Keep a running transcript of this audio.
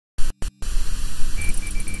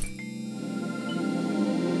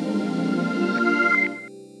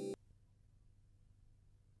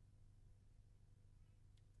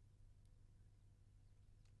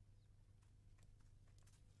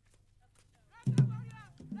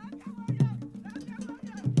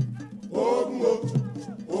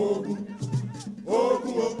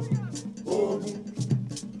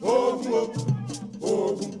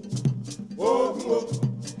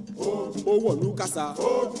Owó Lukasa,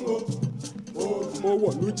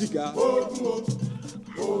 owó Lujiga,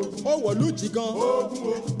 owó Lujigan,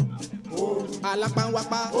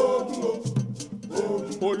 Alapanwapa,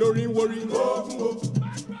 Olorin wori,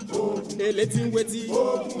 Eletin weti,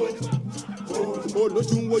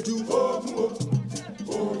 Olojun woju,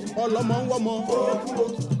 Ọlọ́mọ wọ́mọ,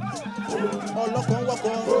 Ọlọ́kan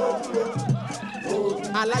wọ́kọ,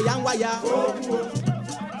 Aláya ń wáya,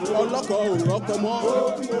 Ọlọ́kọ ò rọ́kọ mọ́,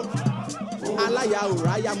 Aláya ò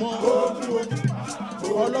ráya mọ́,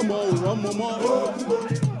 Ọlọ́mọ ò rọ́mọ mọ́,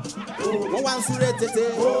 wọ́n wá ń súré tètè,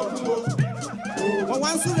 wọ́n wá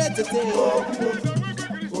ń súré tètè,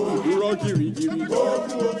 ìlú rọ́ gìrìgìrì,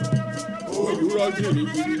 ìlú rọ́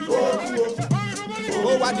gìrìgìrì,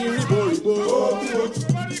 ó wá di ríboríbo,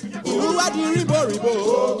 ìlú wá di ríboríbo,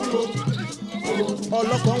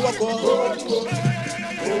 Ọlọ́kan wọ́kọ,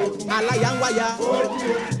 Aláya ń wáya,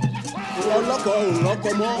 Ọlọ́kọ ò rọ́kọ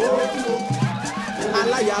mọ́,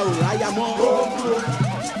 Aláya ò ráya mọ́,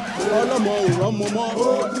 Ọlọ́mọ ò rọ́mọ mọ́,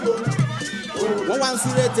 wọ́n wá ń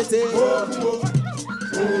súré tètè,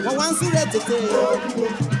 wọ́n wá ń súré tètè,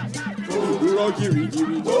 ìlú rọ́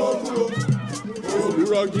gìrìgìrì, ìlú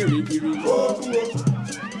rọ́ gìrìgìrì,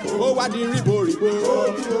 ó wá di ríboríbo,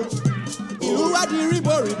 ìlú wá di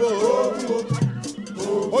ríboríbo,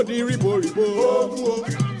 ó di ríboríbo,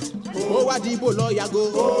 ó wá di ibo lọ yàgò,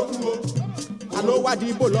 àló wá di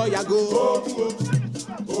ibo lọ yàgò,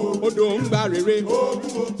 odò ń gba rere,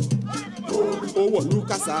 owó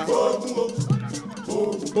Lukasa,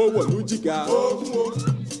 owó Lujiga,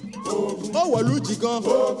 owó Lujigan,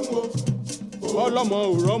 Ọlọ́mọ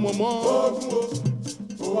ò rọ́mọ mọ́,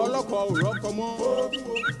 Ọlọ́kọ ò rọ́kọ mọ́,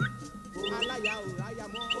 Aláya ò ráya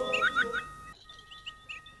mọ́.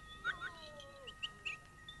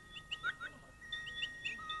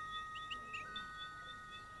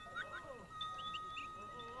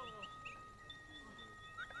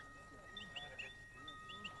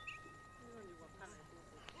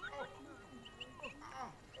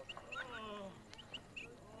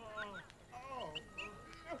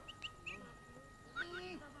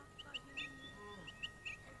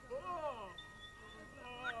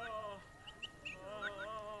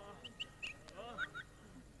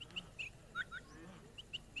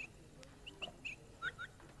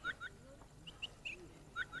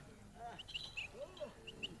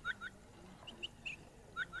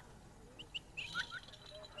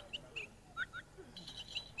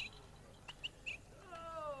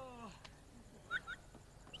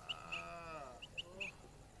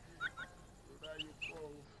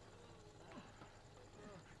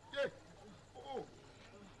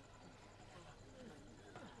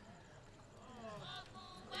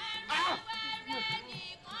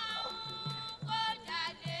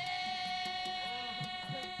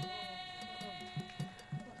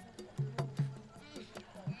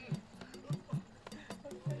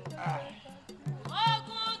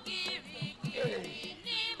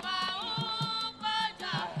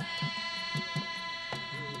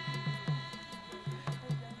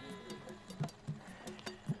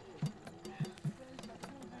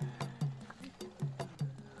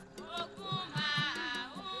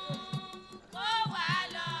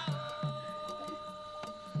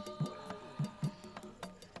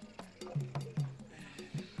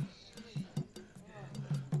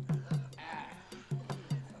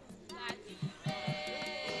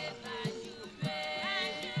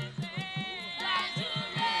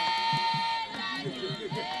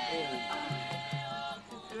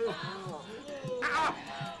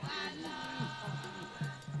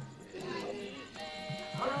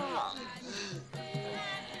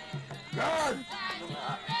 God,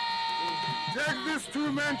 take these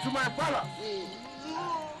two men to my palace.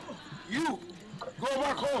 You go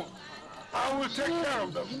back home. I will take care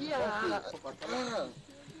of them.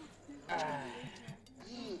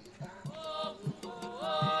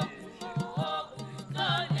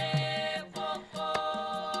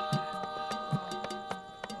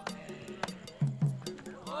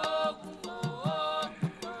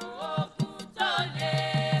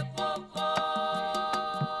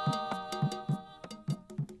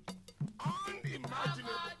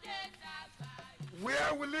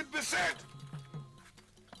 Where will it be sent?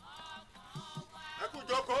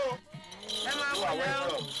 You are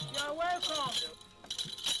welcome. You are welcome.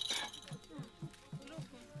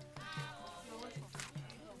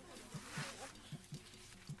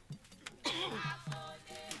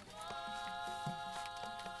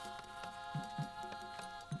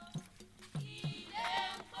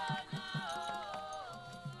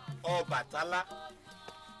 Obatala,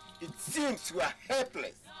 it seems you are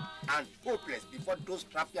helpless and hopeless before those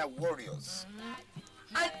rapier warriors.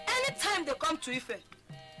 And anytime they come to Ife,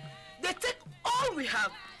 they take all we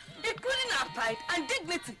have, including our pride and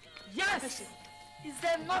dignity. Yes. Is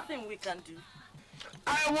there nothing we can do?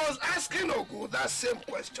 I was asking Ogun that same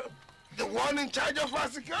question. The one in charge of our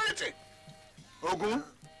security. Ogun?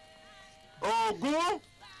 Ogun?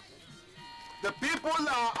 The people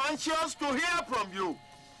are anxious to hear from you.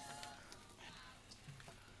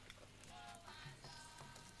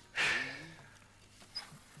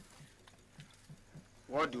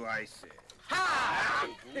 What do I say? Ha!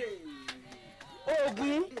 Hey.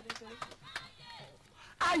 Ogun,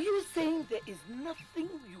 are you saying there is nothing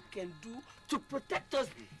you can do to protect us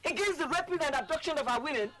against the raping and abduction of our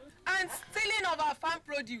women? And stealing of our farm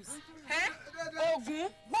produce? Eh? Ogun?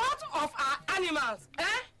 What of our animals? Eh?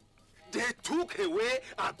 They took away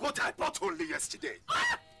our goat I bought only yesterday.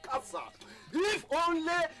 Kasa, if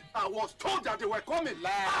only I was told that they were coming,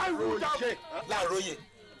 I would have... Laroye,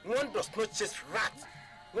 one does not chase rats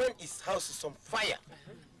when his house is on fire.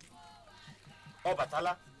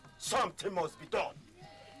 Obatala, something must be done.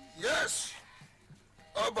 Yes,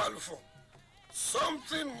 Obalufo,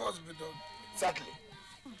 something must be done. Exactly.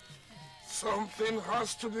 Something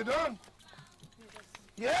has to be done.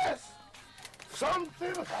 Yes,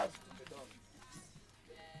 something has to be done.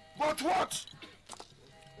 But what?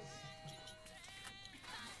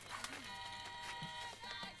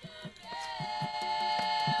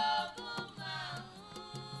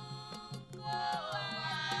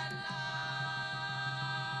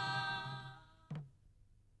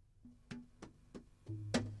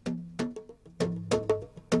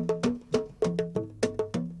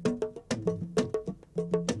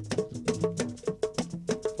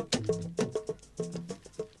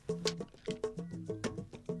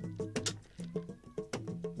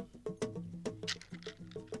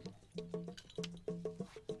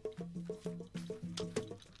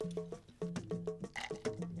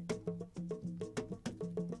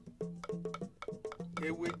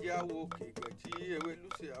 Ewe jawo kegeti ewe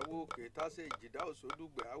lusi awo ketase jida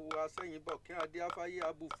osodugbe awo aseyinbo ke ade afaye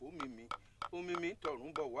abufu mimi omimi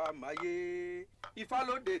torun bo wa maye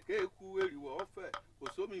ifalode keku eriwo ofe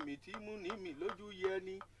osomimi ti mu ni mi loju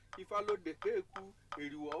yeni ifalode keku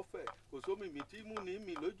eriwo ofe osomimi ti mu ni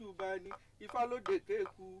mi loju bani ifalode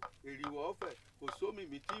keku eriwo ofe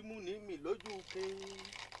osomimi ti mu ni mi loju kin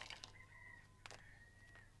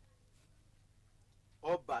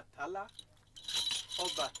Obatala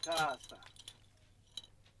Obatasa,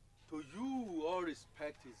 to you all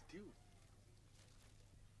respect is due.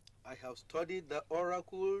 I have studied the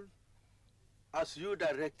oracle as you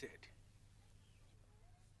directed.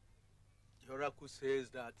 The oracle says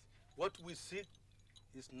that what we seek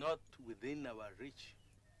is not within our reach.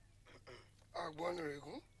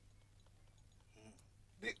 Agwanerigo,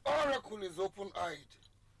 the oracle is open-eyed,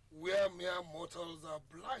 where mere mortals are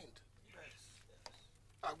blind.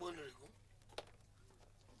 Yes. Agwanerigo.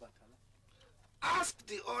 Ask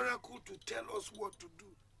the oracle to tell us what to do,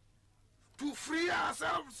 to free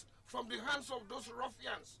ourselves from the hands of those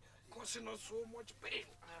ruffians causing us so much pain.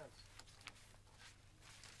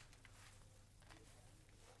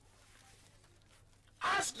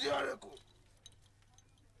 Ask the oracle.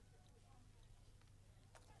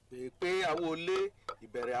 Pé awo lé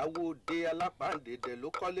ìbẹ̀rẹ̀ awo dé alápàǹdé dẹ̀ ló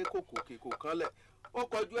kọ́lé kòkò kìkò kanlẹ̀ ó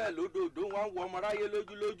kọjú ẹ̀ lódòdó wọn wọ ọmọ ráyé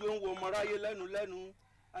lójú lójú ń wo ọmọ ráyé lẹ́nu lẹ́nu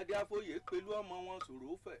adéáfóyè pẹ̀lú ọmọ wọn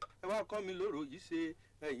sọ̀rọ̀ fẹ̀ ẹ wá kọ́ mi lóró yìí ṣe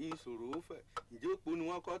ẹ̀yin sọ̀rọ̀ fẹ̀ ǹjẹ́ òpó ni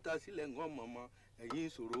wọ́n kọ́ ta sílẹ̀ ń ọmọ ọmọ ẹ̀yin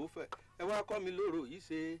sọ̀rọ̀ fẹ̀ ẹ wá kọ́ mi lóró yìí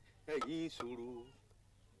ṣe ẹ̀yin sọ̀rọ̀.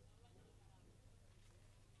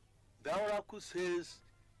 The oracle says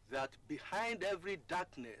that behind every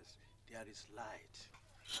darkness there is light.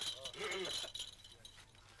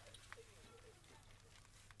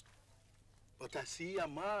 But I see a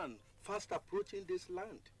man fast approaching this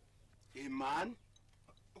land. A man?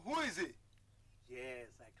 Who is he? Yes,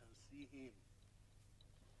 I can see him.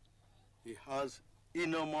 He has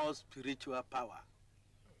enormous spiritual power.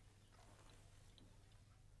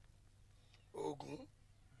 Ogun,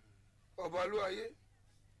 Obaluaye,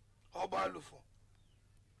 Obalufo.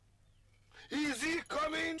 Is he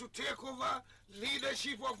coming to take over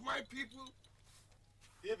leadership of my people?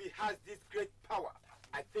 If he has this great power,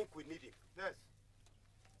 I think we need him. Yes.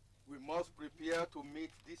 We must prepare to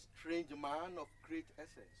meet this strange man of great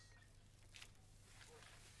essence.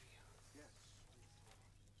 Yes.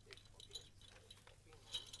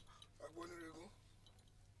 Agwanerigo,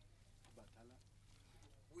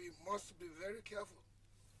 we must be very careful.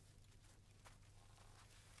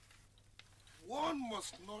 One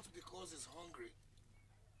must not, because he's hungry,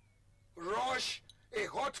 rush a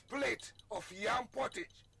hot plate of yam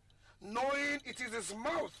pottage, knowing it is his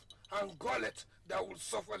mouth and gullet that will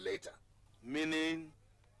suffer later. Meaning?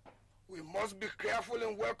 We must be careful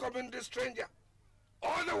in welcoming this stranger.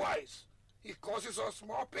 Otherwise, he causes us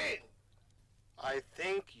more pain. I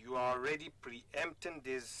think you are already preempting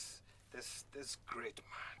this great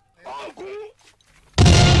man. Uncle!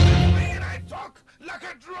 I talk like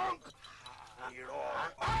a drunk.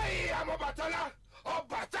 I am Obatala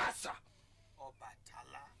Obatasa.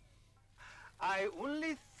 Obatala. I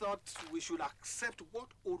only thought we should accept what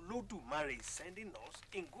ODUDUWA is sending us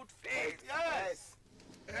in good faith. Yes.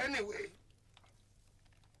 Anyway,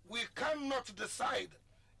 we cannot decide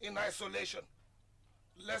in isolation.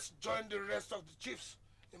 Let's join the rest of the chiefs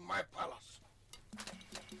in my palace.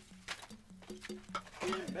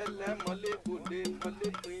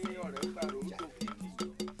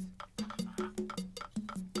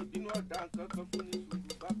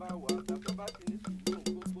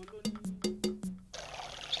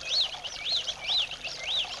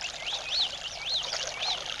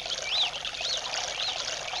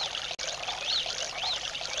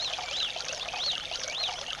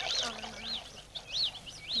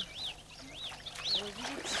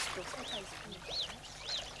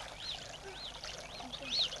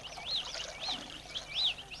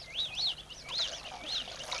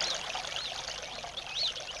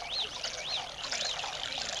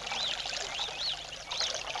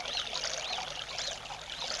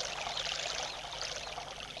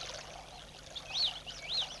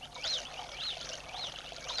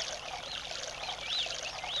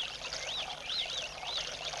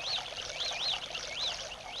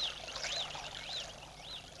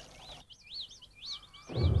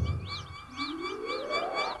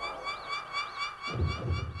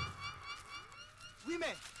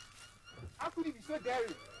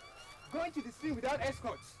 daring, going to the stream without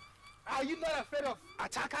escorts. Are you not afraid of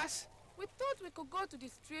attackers? We thought we could go to the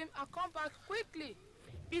stream and come back quickly.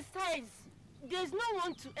 Besides, there's no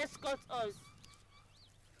one to escort us.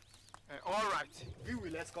 All right, we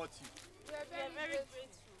will escort you. We are very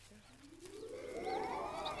grateful.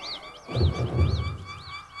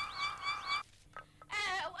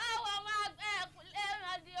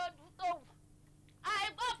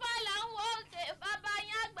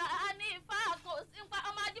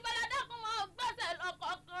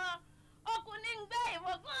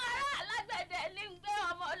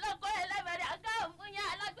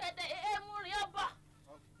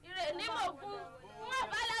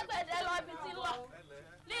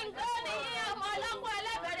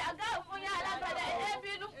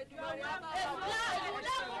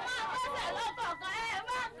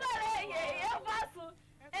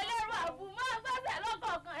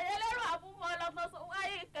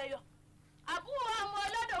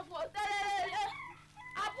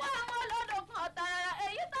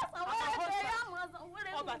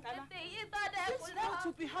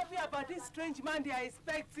 To be happy about this strange man they are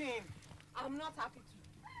expecting. I'm not happy to.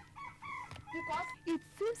 Because it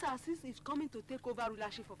seems as if he's coming to take over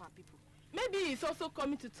rulership of our people. Maybe he's also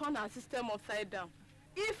coming to turn our system upside down.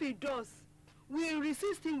 If he does, we'll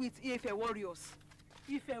resist him with Ife warriors.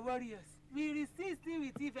 Ife warriors? We resist him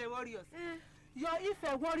with Ife warriors. Your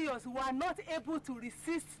Ife warriors were not able to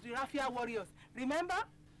resist the Rafia warriors. Remember?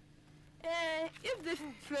 If this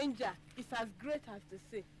stranger is as great as they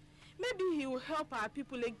say, maybe he will help our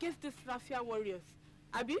people against these Rafia warriors.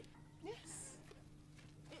 Abi? Yes.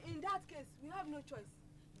 In that case, we have no choice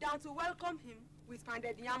than to welcome him with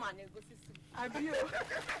pounded yam and egusi soup. Abi, you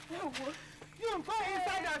go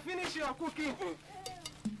inside and finish your cooking.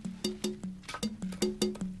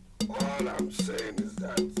 All I'm saying is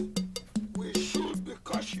that we should be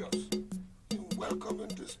cautious in welcoming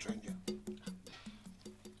the stranger.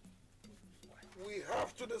 We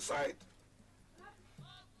have to decide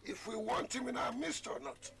if we want him in our midst or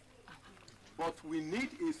not. But we need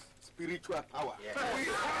his spiritual power. Yeah. We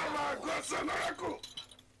have our God's and oracle.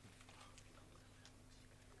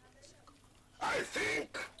 I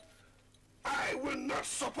think I will not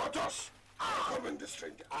support us welcoming the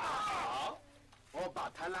stranger.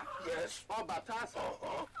 Obatala? Yes.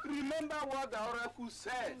 Obatasa. Remember what the oracle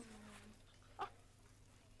said.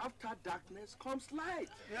 After darkness comes light.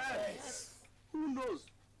 Yes. Who knows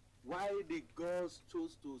why the gods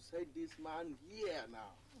chose to send this man here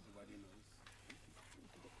now? Nobody knows.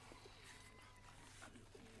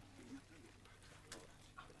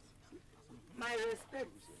 My respect.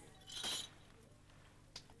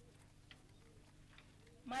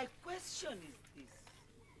 My question is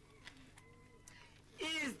this.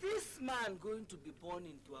 Is this man going to be born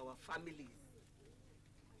into our families?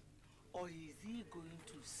 Or is he going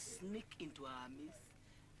to sneak into our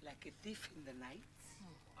midst Like a thief in the night?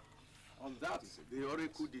 On that, the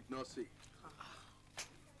oracle did not say.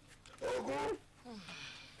 Ogo,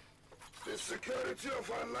 the security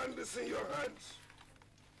of our land is in your hands.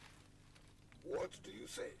 What do you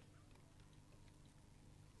say?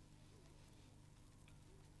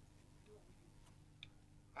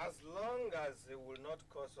 As long as it will not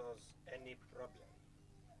cause us any problem,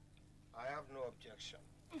 I have no objection.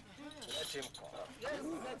 Let him come. Yes,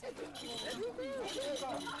 let him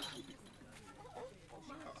come.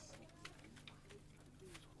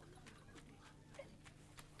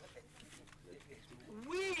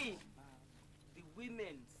 We, the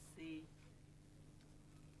women, say,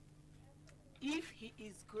 if he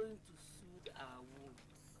is going to soothe our wounds,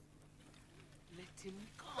 let him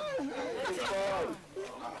come. Let him come.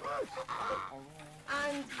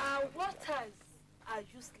 And our waters are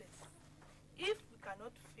useless if we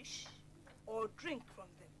cannot fish or drink from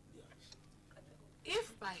them. Yes.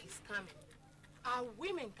 If by his coming, our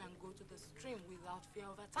women can go to the stream without fear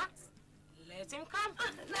of attacks, let him come.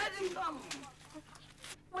 Let him come.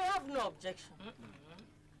 We have no objection.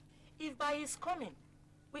 If by his coming,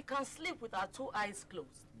 we can sleep with our 2 eyes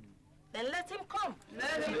closed, then let him come.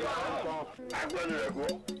 Let him come.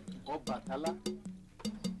 Oh, Batala.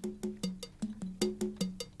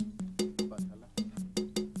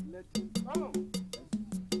 Let him come.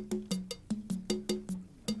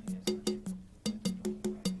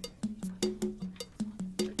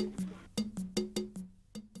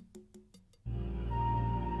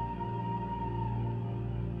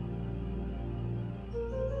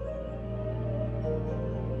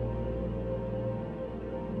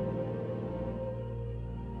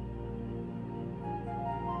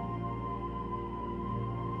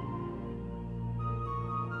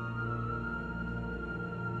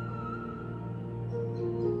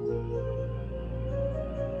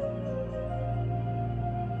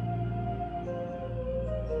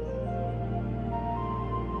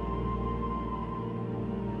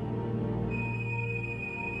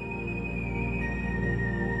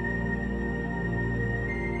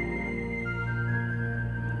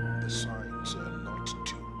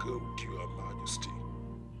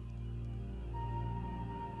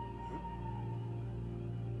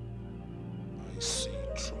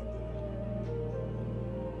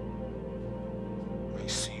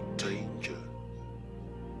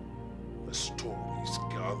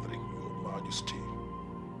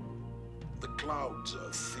 Clouds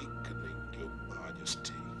are thickening, Your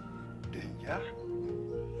Majesty. Danger?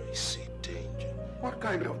 I see danger. What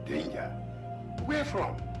kind of danger? Where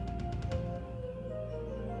from?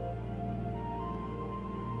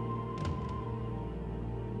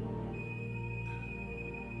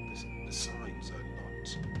 The signs are not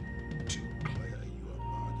too clear, Your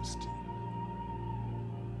Majesty.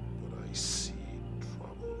 But I see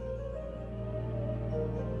trouble.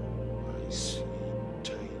 I see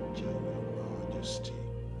danger, Your Majesty.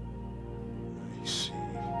 I see.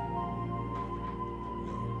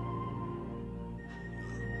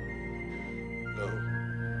 No.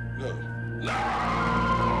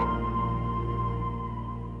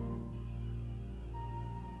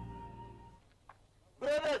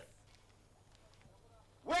 Brothers,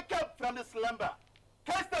 wake up from the slumber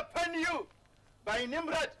cast upon you by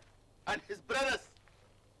Nimrod and his brothers.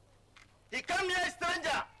 He came here a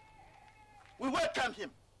stranger. We welcome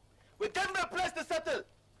him. We gave him a place to settle.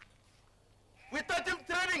 We taught him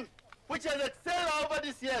training, which has excelled over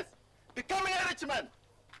these years, becoming a rich man.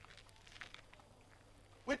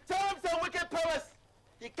 With charms and wicked powers,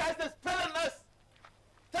 he cast a spell on us,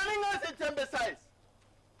 turning us into imbeciles.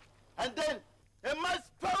 And then, immense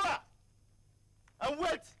power and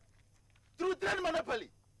wealth through trade monopoly.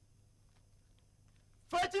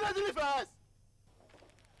 Fortunately for us,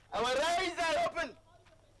 our eyes are open.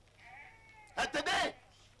 And today,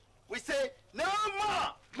 we say, no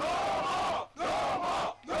more! No more! No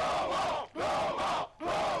more! No more! No more!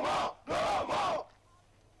 No more! No more!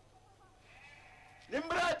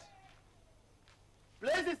 Nimrod,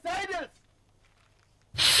 place his idols.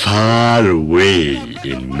 Far away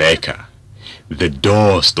in Mecca, the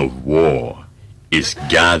dust of war is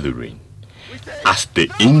gathering as the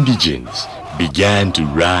indigents began to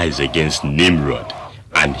rise against Nimrod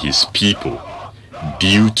and his people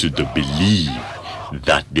due to the belief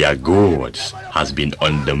that their gods has been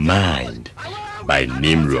undermined by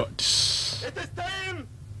Nimrods. It is time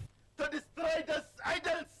to destroy those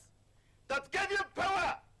idols that gave you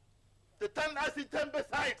power to turn us into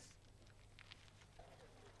imbeciles.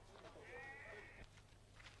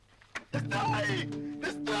 Destroy!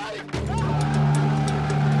 Destroy!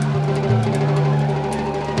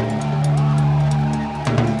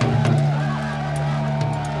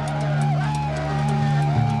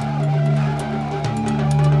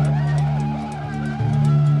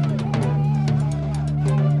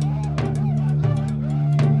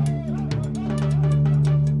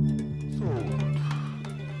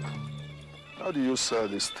 you sell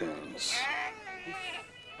these things?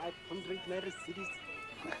 500 naira cities.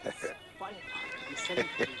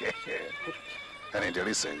 And in the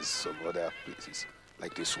recent some other places,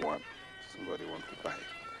 like this one, somebody want to buy.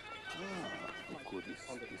 How good is this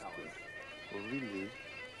thing? Oh, really?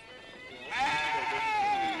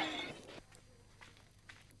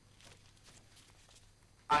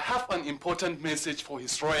 I have an important message for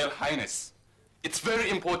His Royal Highness. It's very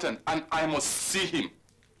important, and I must see him.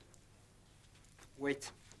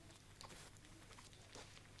 Wait.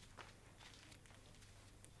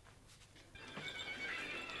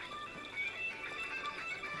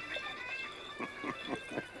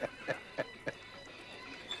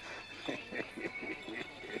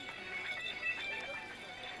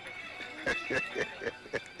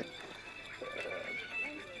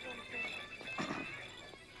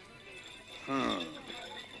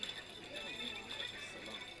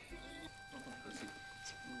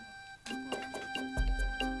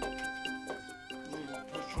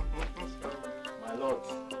 My lords,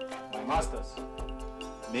 my masters,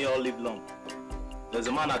 may all live long. There's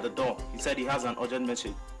a man at the door. He said he has an urgent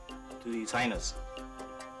message to His Highness.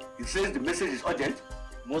 He says the message is urgent?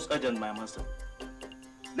 Most urgent, my master.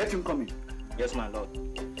 Let him come in. Yes, my lord.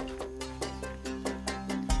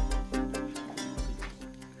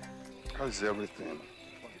 How's everything?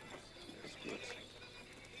 That's good.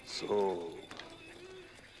 So,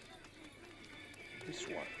 this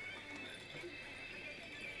one,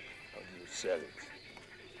 how do you sell it?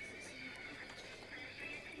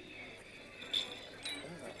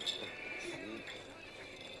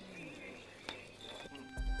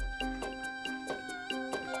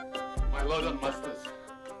 My lord and masters,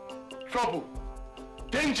 trouble,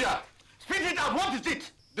 danger. Spit it out, what is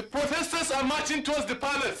it? The protesters are marching towards the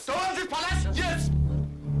palace. Towards the palace? Yes.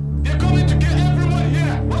 They're coming to get everyone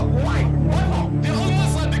here. Why? What for? They're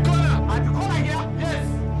almost at the corner. At the corner here? Yes.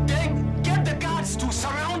 Then get the guards to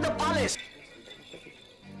surround the palace.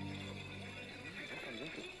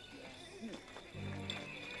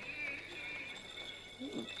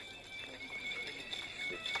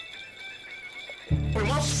 We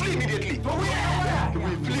must flee immediately. But where?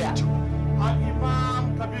 We flee.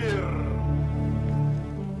 Imam Kabir.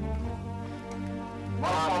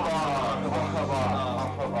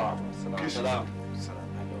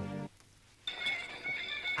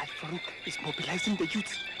 Al-Farouk is mobilizing the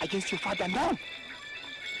youth against your father now.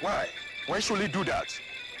 Why? Why should he do that?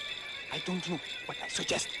 I don't know, but I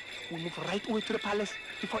suggest we move right away to the palace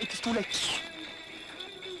before it is too late.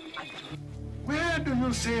 Where do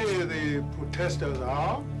you say the protesters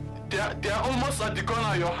are? They're almost at the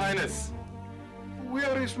corner, Your Highness.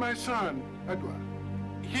 Where is my son, Edward?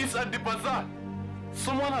 He's at the bazaar.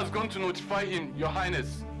 Someone has gone to notify him, Your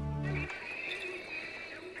Highness.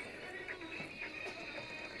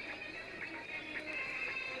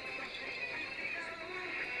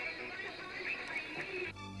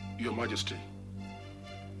 Your Majesty,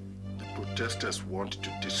 the protesters want to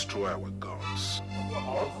destroy our gods. We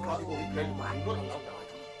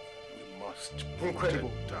must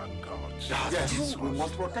protect our gods. Yes, we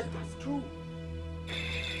must protect them. That's true.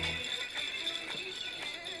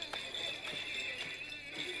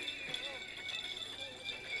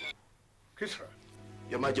 Kisra.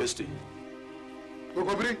 Your Majesty.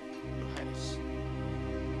 Gogobri, Your Highness.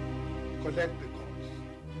 collect the gods.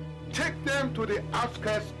 Take them to the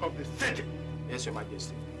outskirts of the city. Yes, Your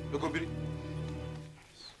Majesty. Gogobri.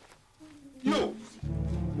 You.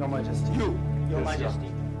 Your Majesty. You. Your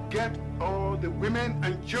Majesty. Get all the women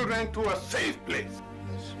and children to a safe place.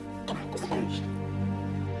 Come on.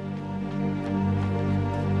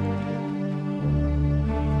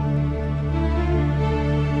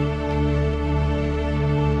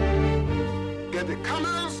 Get the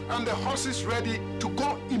camels and the horses ready to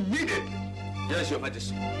go immediately. Yes, Your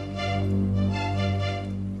Majesty.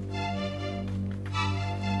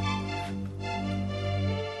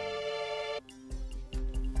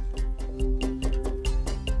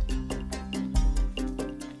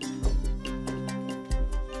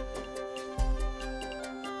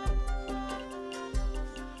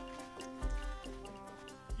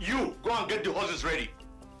 You, go and get the horses ready.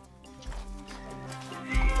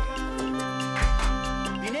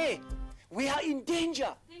 Bine, we are in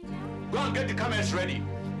danger. Go and get the camels ready.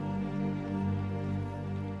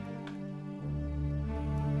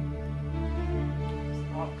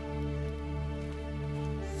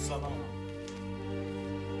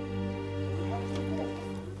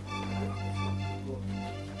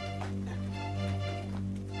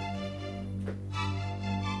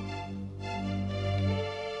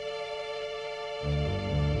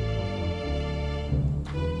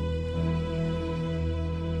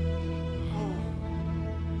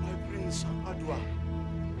 Oduduwa.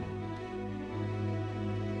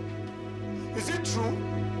 Is it true?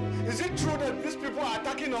 Is it true that these people are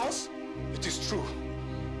attacking us? It is true.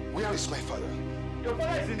 Where is my father? Your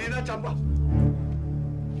father is in the inner chamber.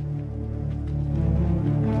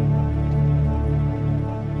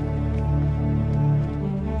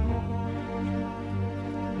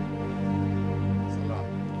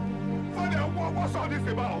 What's all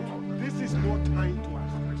this about? This is no time to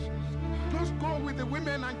ask questions. Just go with the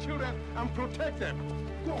women and children and protect them.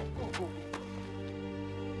 Go, go, go.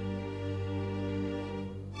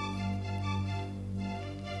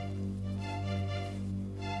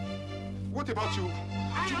 What about you?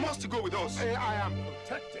 You must go with us. I am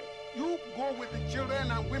protected. You go with the children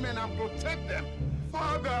and women and protect them.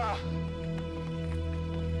 Father!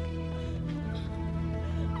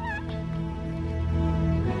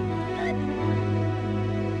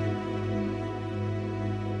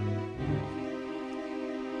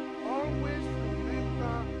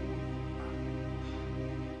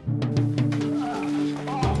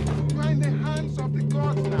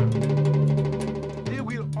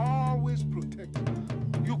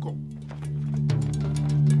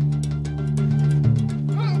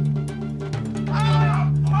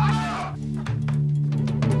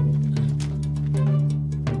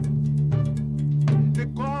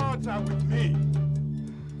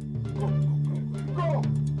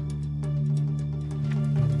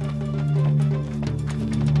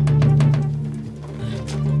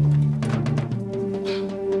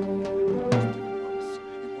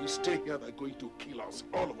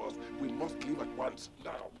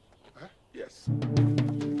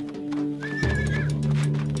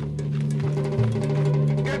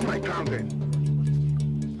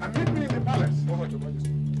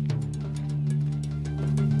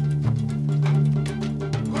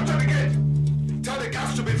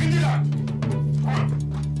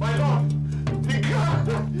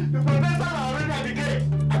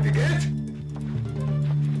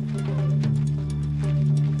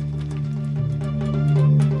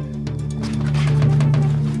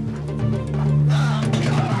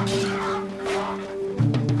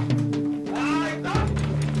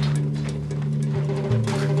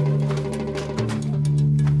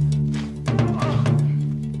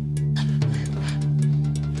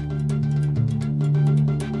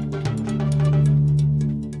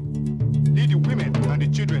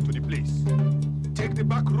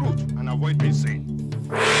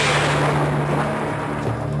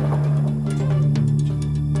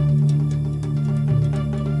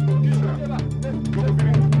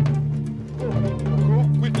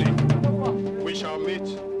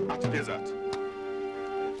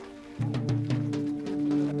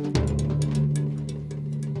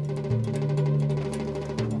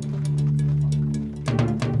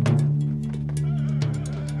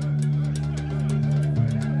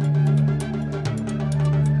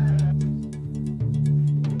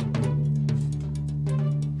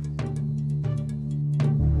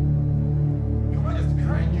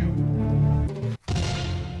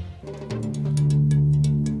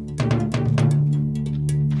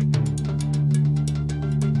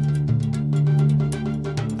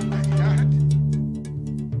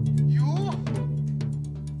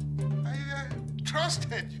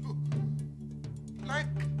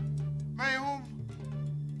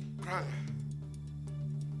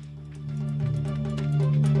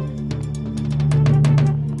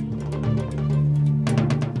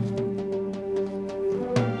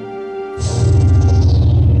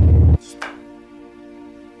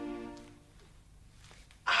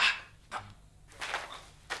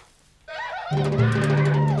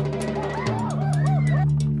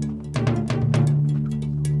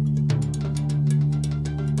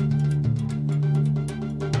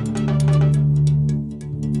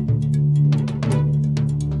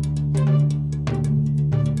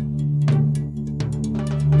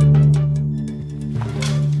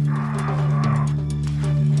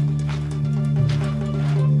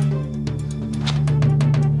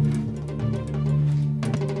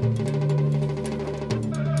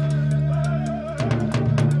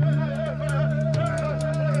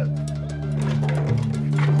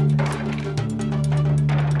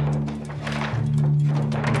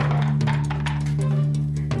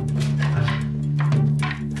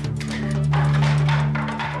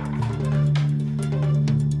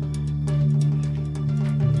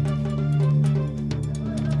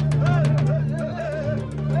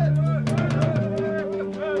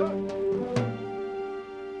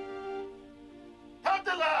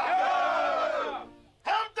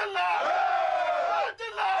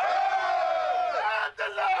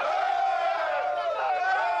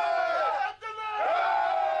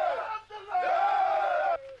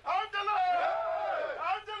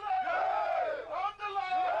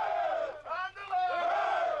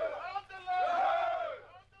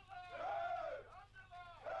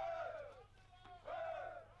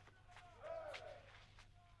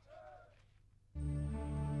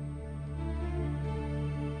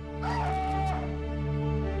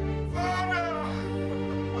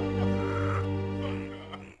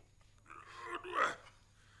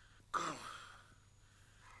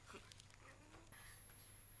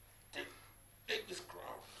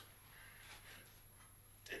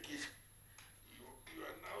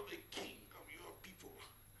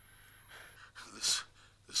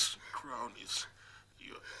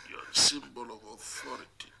 symbol of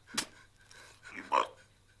authority. You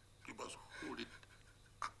must hold it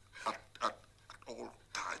at all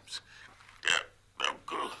times. Yeah, now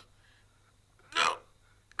go. Go.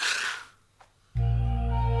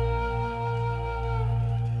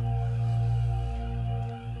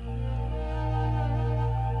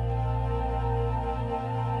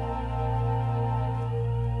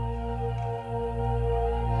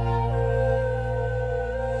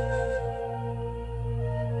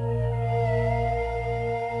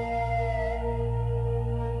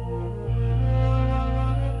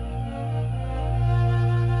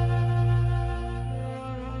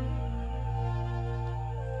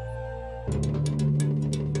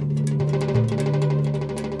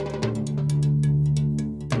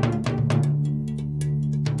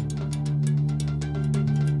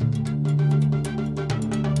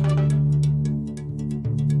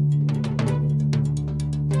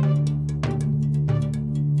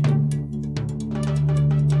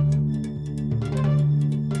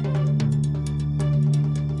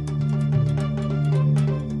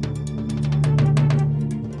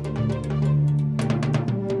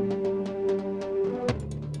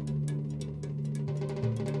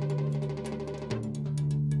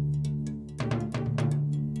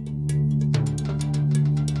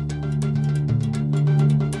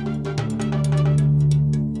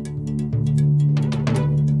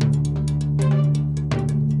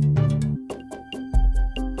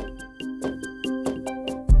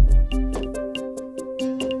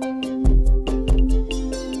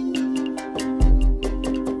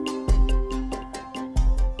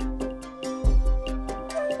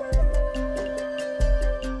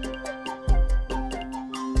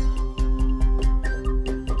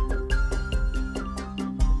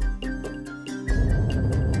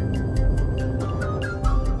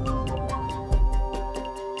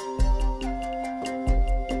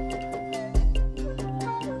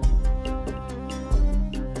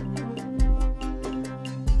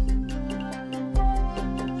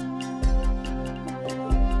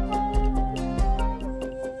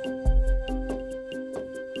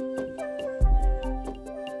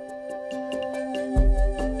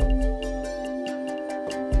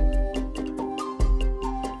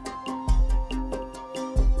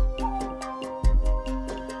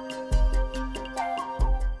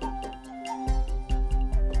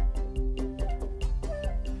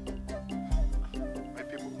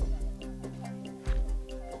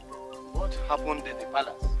 Happened in the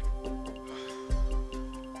palace?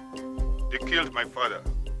 They killed my father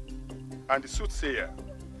and the soothsayer.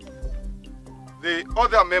 The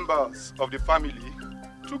other members of the family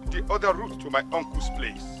took the other route to my uncle's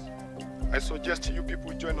place. I suggest you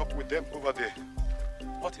people join up with them over there.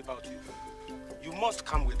 What about you? You must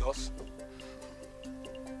come with us.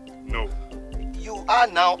 No. You are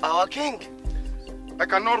now our king. I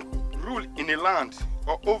cannot rule in a land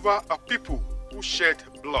or over a people who shed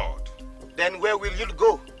blood. Then where will you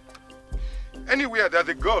go? Anywhere that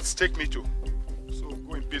the gods take me to. So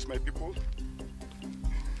go in peace, my people.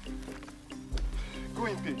 Go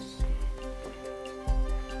in peace.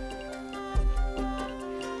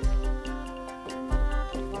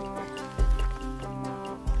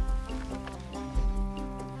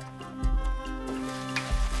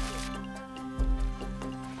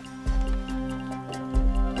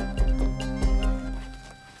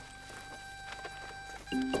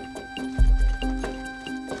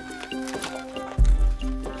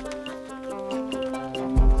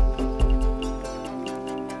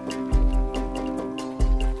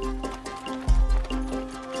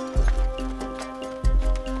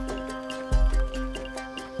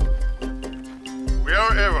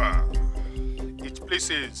 Wherever it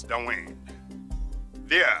places the wind,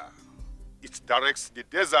 there it directs the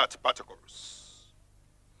desert particles.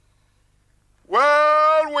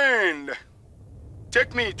 Well, wind,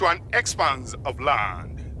 take me to an expanse of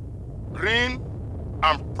land, green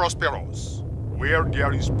and prosperous, where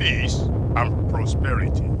there is peace and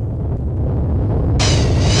prosperity.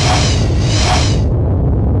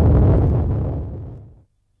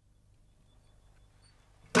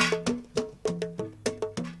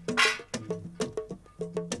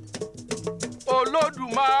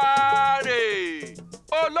 Olódùmarè,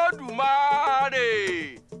 Olódùmarè,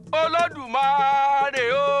 Olódùmarè,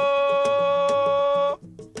 oh.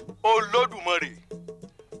 Olódùmarè,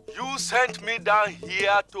 you sent me down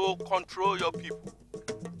here to control your people,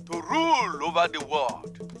 to rule over the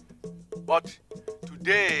world. But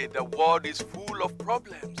today the world is full of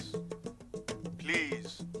problems.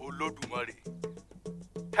 Please, Olódùmarè,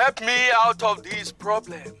 help me out of these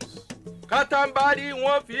problems. Katambari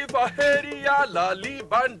wọ́n fi faheri alali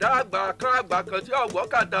banda gbàkan tí ọ̀gbọ́n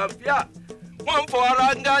kàdàmfíà wọ́n ń fọ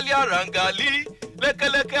arangali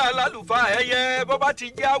lékeleke alálùfà ẹyẹ bó bá ti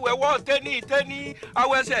jẹ́ awẹ́wọ́ tẹ́ni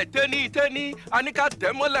awẹ́sẹ̀ tẹ́ni àní ká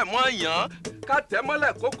tẹ̀ mọ́lẹ̀ mọ́ yàn ká tẹ̀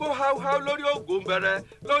mọ́lẹ̀ kókó háúháú lórí ògùnbẹ̀rẹ̀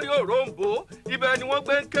lórí òróǹbó ibẹ̀ ni wọ́n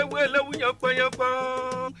gbé ń kéwé eléwu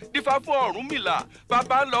yanpanyanpan dífá fún Ọ̀rúnmìlà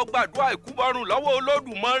bàbá ń lọ gbàdúrà ìkúbọrùn lọ́wọ́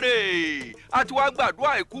Olódùmarè àti wá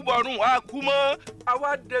gbàdúrà ìkúbọrùn wá kú mọ́ àwa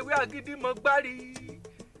dẹ̀wé agídí mọ́ gbárí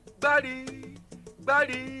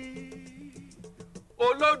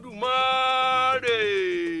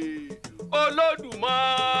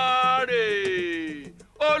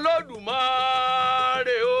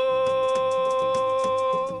Olódùmarè o.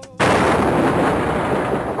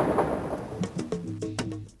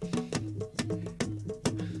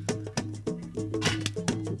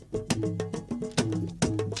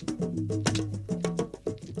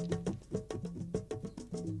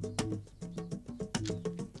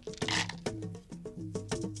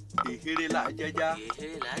 Ìhèrè là jẹja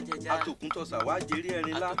atòkùntọ̀sà wá jẹrí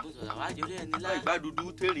ẹrin lá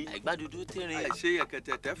ìgbàdúdú tẹ̀rín àìṣe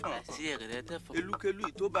ẹ̀kẹ̀tẹ̀ tẹ́fọ̀n elúkélú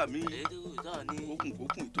ìtóbàmí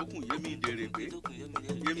okùnkókùn ìtókùn yémi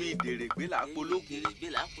ìdèrègbé làápolókun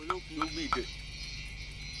lómi ìdè.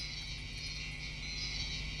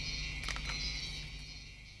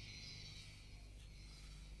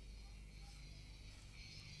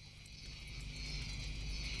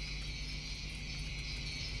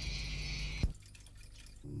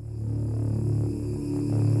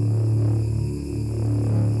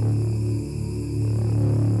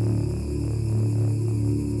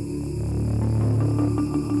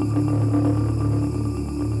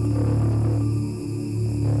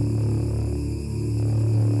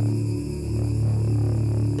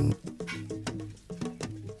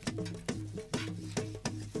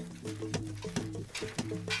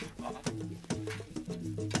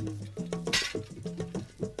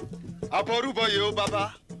 Àbọ̀rúbọyè o bàbá.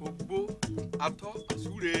 Ògbó atọ́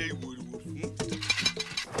àsúre ìwòrìwò fún.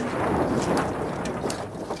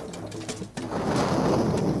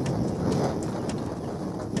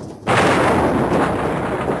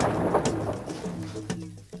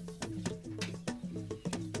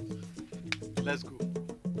 Let's go.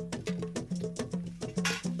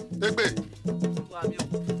 Egbe.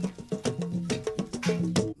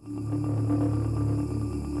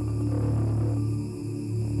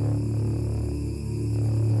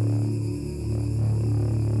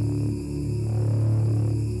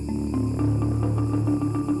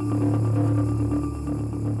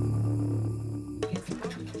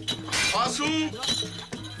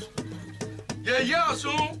 Yèyé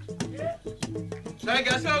Ọ̀ṣun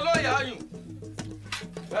ṣẹ̀gẹ̀ṣẹ̀ olóyè ayùn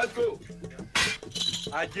let's go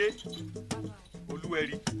Ajé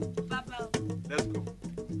Olúwẹ̀rí let's go.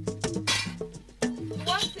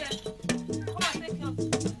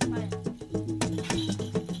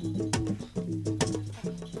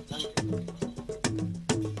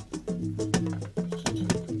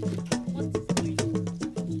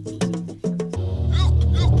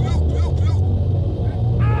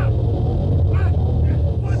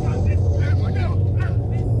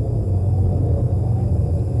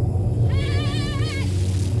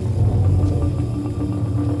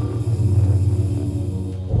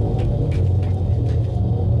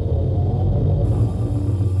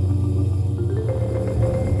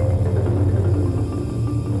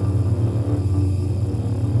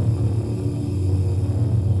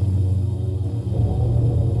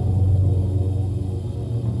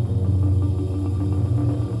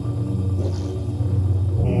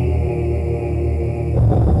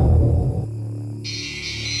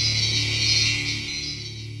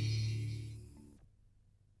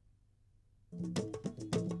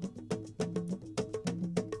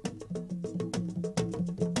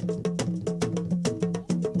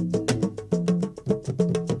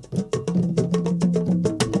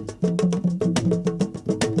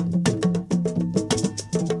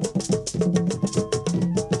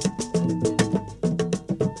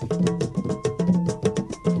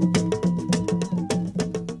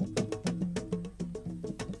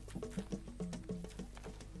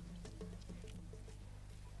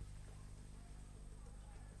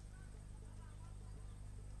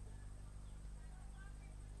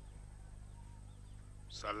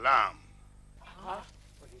 Salam. What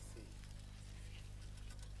do you say?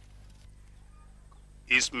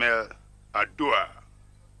 Ismail Adua.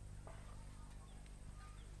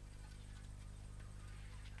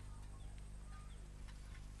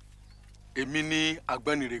 Èmi ni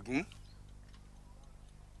Àgbọnnìrègún.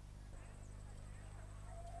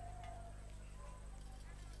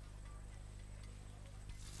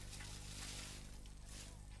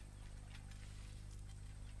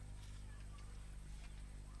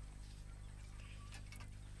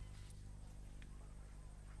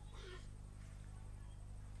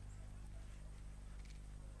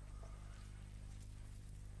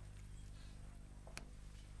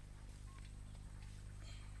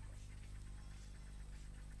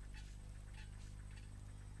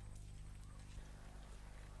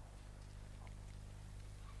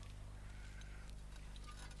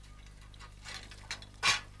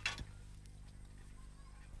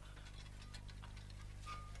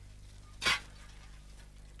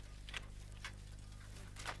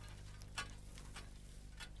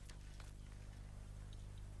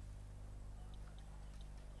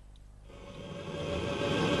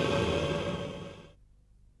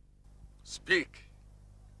 Speak.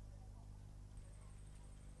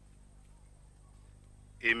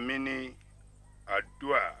 Emini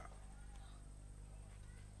Adua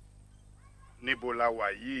Nibola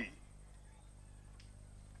Wayi.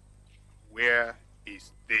 Where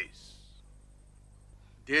is this?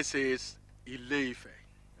 This is Ile-Ife.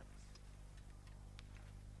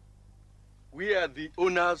 We are the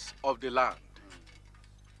owners of the land.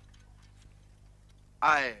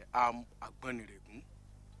 I am Agbaniregun,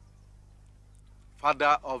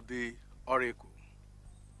 father of the oracle.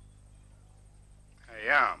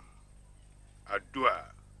 I am Adua.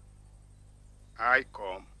 I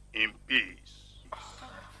come in peace.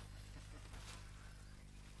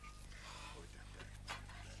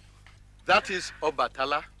 That is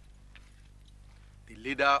Obatala, the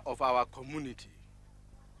leader of our community.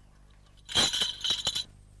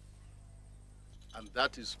 And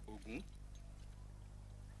that is Ogun.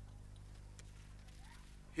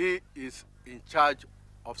 He is in charge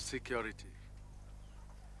of security.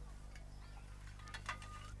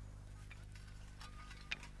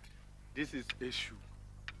 This is Eshu,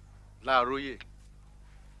 Laroye.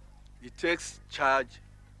 He takes charge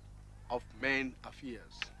of men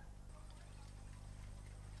affairs.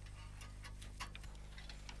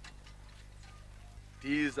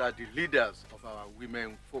 These are the leaders of our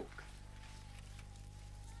women folk.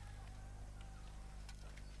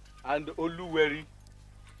 And Oluweri,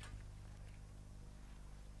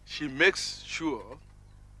 she makes sure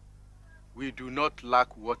we do not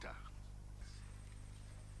lack water.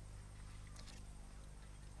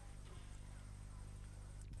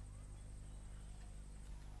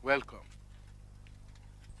 Welcome.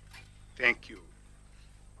 Thank you.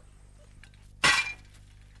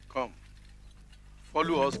 Come,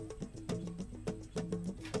 follow us.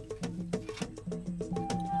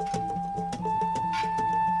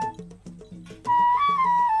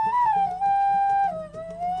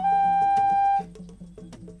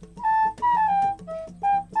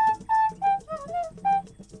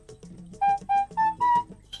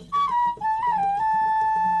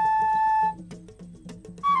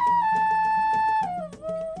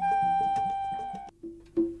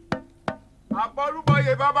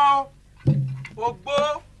 Àbọ̀rúbọyè bàbá o, ògbó,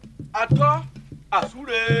 àtọ́,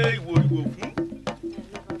 àsúre ìwòrìwò fún.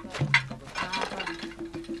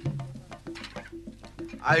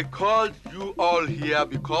 I called you all here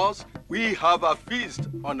because we have a feast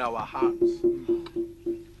on our hands.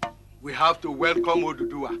 We have to welcome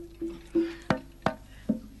ODUDUWA.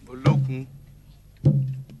 Olókun,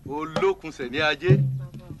 Olókun sẹ̀ní ajé,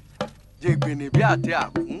 jẹ̀gbẹ̀nì bí àtẹ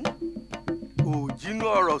àkún, òjínú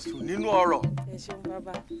ọ̀rọ̀ sùn nínú ọ̀rọ̀.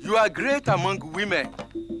 You are great among women.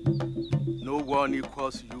 No one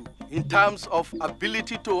equals you in terms of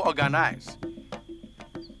ability to organize.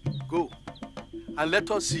 Go and let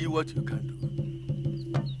us see what you can do.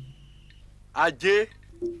 Ajé.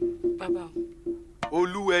 Baba.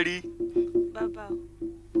 Oluweri. Baba.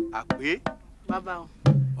 Akpe. Baba.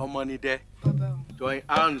 Omonide. Baba. Join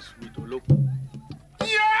hands with Olókun.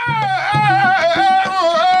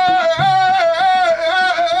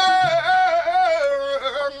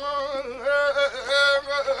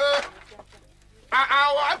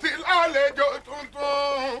 Àwa ti lálejò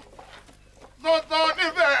tuntun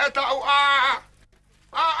nífẹ̀ẹ́ ta wá.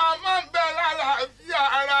 A máa ń bẹ lálàáfíà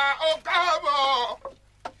ara ó káàbọ̀.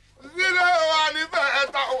 Sílé wa nífẹ̀ẹ́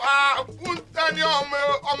ta wá. Fún tẹ́ni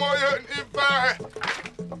ọmọ yẹn nífẹ̀ẹ́.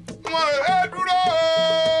 Wọ́n ẹ dúró.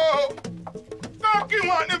 Tó kí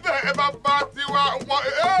wọ́n nífẹ̀ẹ́ bàbá tiwa. Wọ́n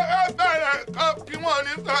ẹ bẹ̀rẹ̀ ká kí wọ́n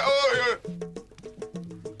nífẹ̀ẹ́ òye.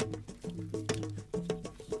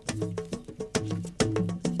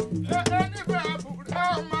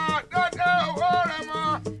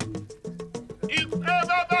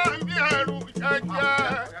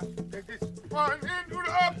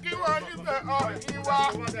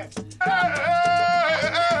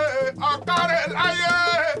 Ọ̀kárẹ̀ láyé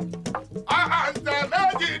àǹtẹ̀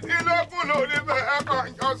méjìdínlógún ló ní bẹ́ẹ̀ kàn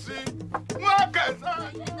jọ sí. Wọ́n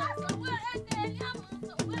kẹsàn-án.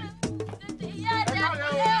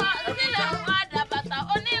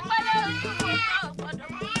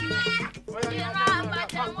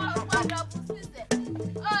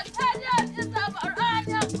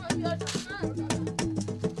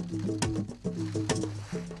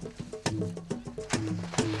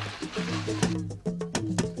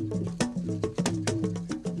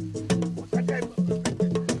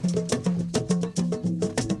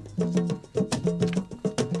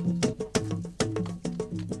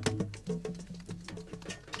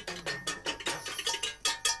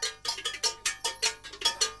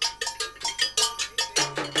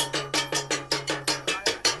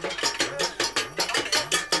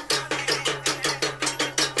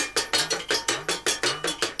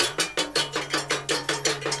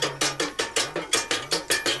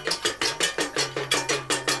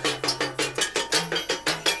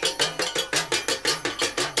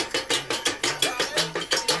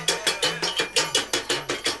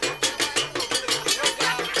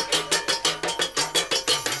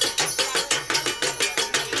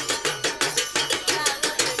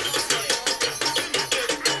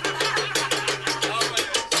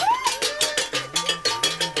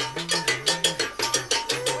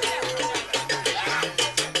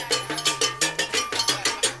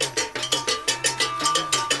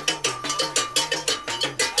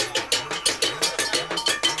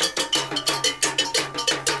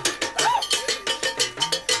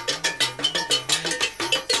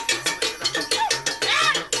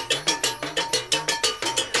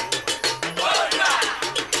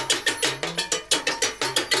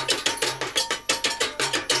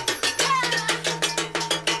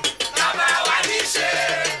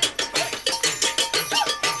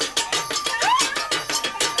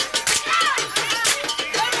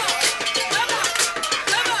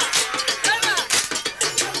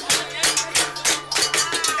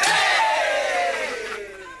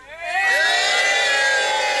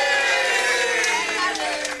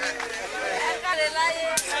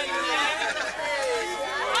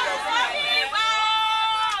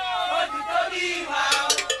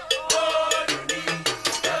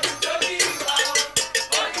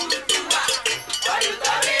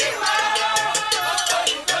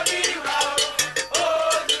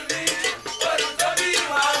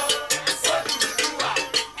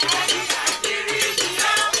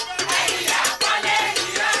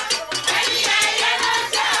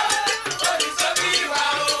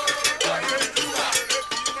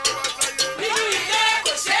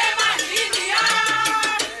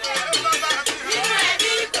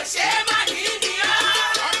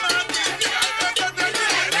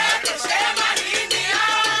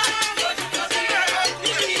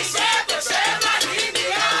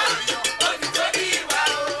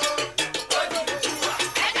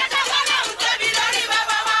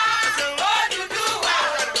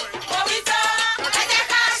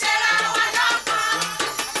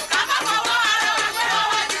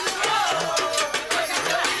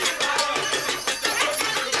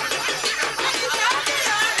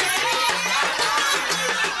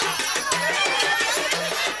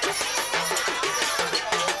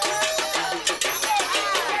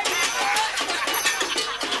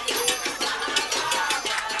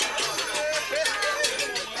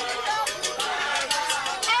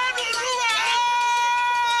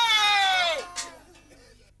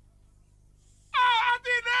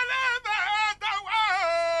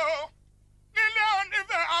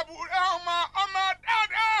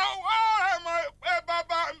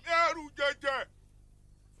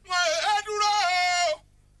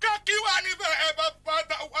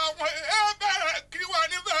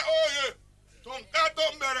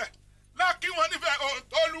 bẹ̀rẹ̀ lákì wọn nífẹ̀ẹ́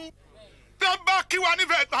òǹtọ́lú. Tẹ́ bá kí wa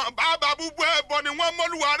nífẹ̀ẹ́ tán bàbá búbú ẹ̀bọ ni wọ́n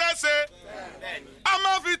mọ́lúwa rẹ̀ ṣe. A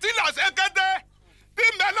máa fi tílà ṣẹ́kẹ́tẹ́ tí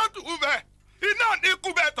mẹ́lọ́tù bẹ̀. Iná ní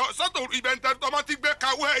kúbẹ̀ tọ̀ sọ́tò ìbẹ̀ntẹ́ tọmọ ti gbé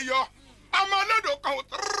kàwé ẹ̀ yọ. Ọmọ lọ́dọ̀ kan ò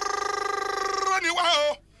tẹ́rẹ́rẹ́ ni wá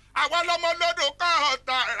o. Àwa lọmọ lọ́dọ̀ kan ò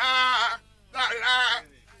tààrà.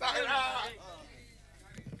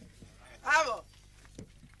 Àbọ̀.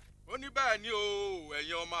 Ó ní bẹ́ẹ̀ ni o,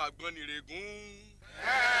 ẹ̀yin ọmọ àgbọn nìrègún.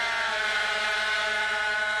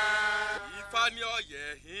 Ifá ní ọ̀yẹ̀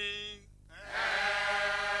hín.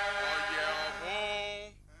 Ọ̀yẹ̀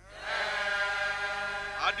ọ̀hún.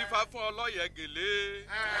 Adífá fún ọlọ́yẹ̀ gèlè.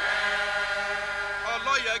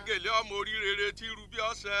 Ọlọ́yẹ̀ gèlè ọmọ orí rere tí rú bí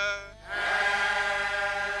ọ̀sẹ̀.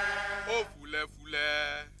 Ó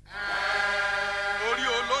fùlẹ̀fùlẹ̀. Orí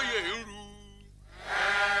olóyè ń ru.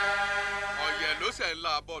 Ọ̀yẹ̀ ló ṣẹ̀ ń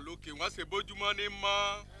la àbọ̀ lókè wọ́n ṣe bójúmọ́ ní mọ́.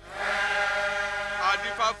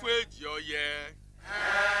 Adífá fún èjì ọ̀yẹ̀.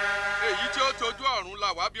 Èyí tí ó tojú ọ̀run là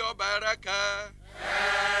wá bí ọba ẹrẹ́kẹ́.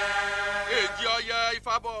 Èjì ọ̀yẹ̀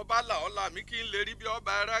Ifábọ̀ ọba là ọ́ là mí kí n lè rí bí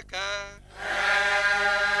ọba ẹrẹ́kẹ́.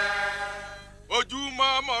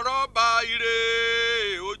 Ojúmọ́ mọ̀rọ̀ bá ire,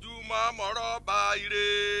 ojúmọ́ mọ̀rọ̀ bá ire.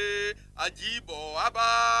 Àjíbọ̀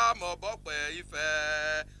abámọ̀ bọ́pẹ̀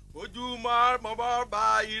Ifẹ̀. Ojúmọ́ mọ̀rọ̀ bá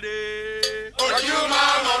ire. Ojúmọ́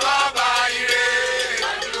mọ̀rọ̀ bá ire.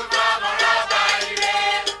 Ojúmọ́ mọ̀rọ̀ bá ire.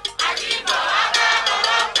 Àjíbọ̀ abámọ̀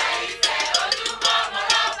bọ́pẹ̀ Ifẹ̀. Ojúmọ́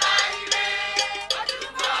mọ̀rọ̀ bá ire.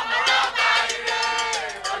 Ojúmọ́ mọ̀rọ̀ bá ire.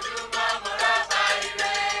 Ojúmọ́ mọ̀rọ̀ bá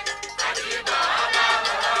ire. Àjíbọ̀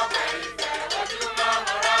abámọ̀ bọ́pẹ̀ Ifẹ̀. Ojúmọ́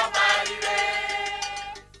mọ̀rọ̀ bá ire.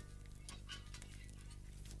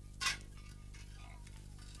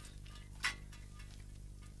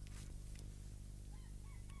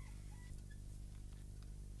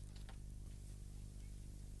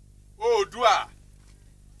 Oòduà,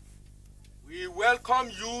 we welcome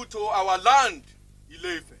you to our land,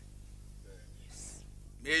 Ile-Ife.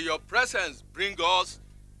 May your presence bring us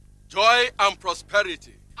joy and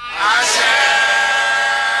prosperity. Àṣẹ.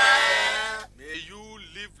 May you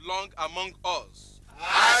live long among us.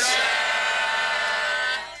 Àṣẹ.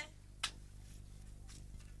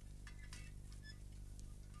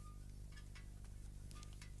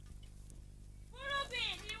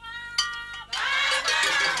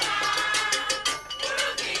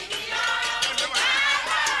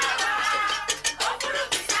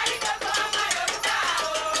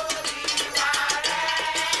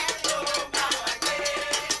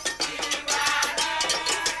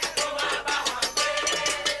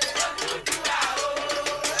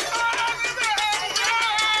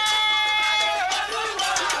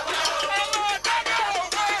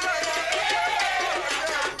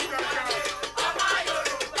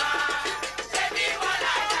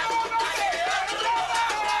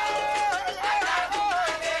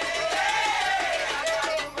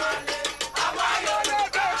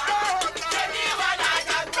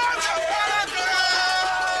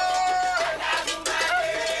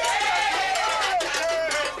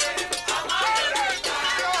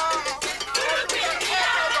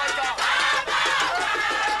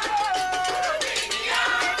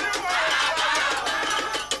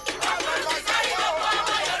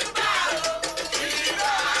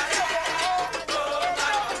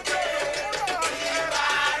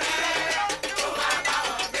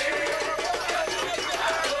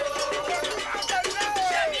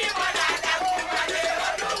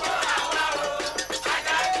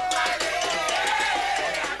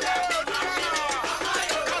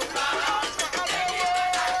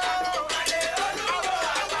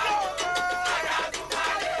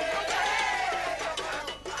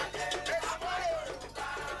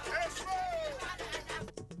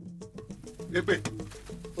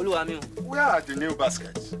 Where are the new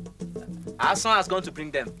baskets? Our son has gone to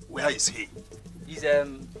bring them. Where is he? He's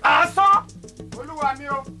Our son?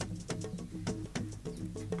 Oluwamio.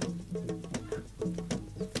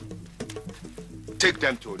 Take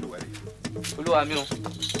them to Oluwari. Oluwamio.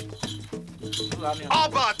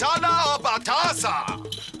 Obatala Obatasa.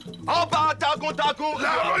 Obataguntagun.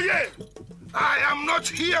 Laroye, I am not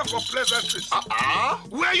here for pleasantries.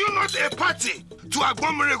 Were you not a party to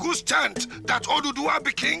Agbomeregu's chant that Oduduwa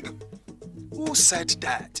be king? Who said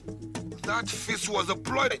that? That feast was a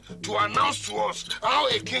ploy to announce to us how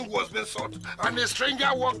a king was being sought, and a stranger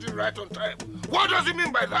walked in right on time. What does he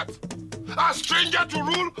mean by that? A stranger to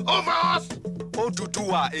rule over us?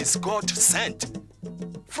 Oduduwa is God sent.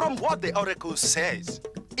 From what the oracle says,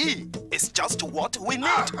 he is just what we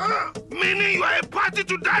need. Meaning you are a party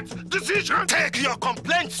to that decision? Take your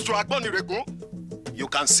complaints to Agboniregu. You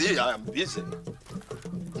can see I am busy.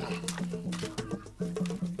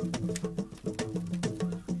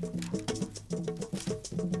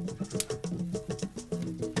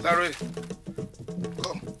 Larry,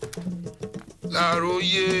 come.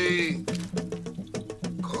 Laroye,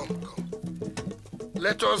 come.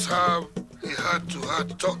 Let us have a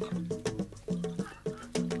heart-to-heart talk.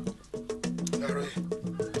 Larry,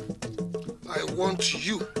 I want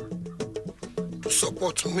you to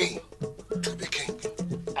support me to be king.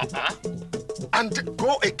 And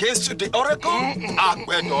go against the oracle?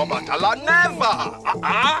 Never.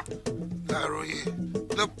 Laroye,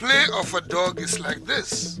 the play of a dog is like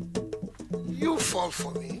this. You fall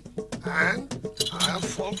for me, and I'll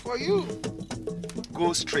fall for you.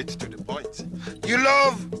 Go straight to the point. You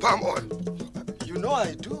love palm oil. You know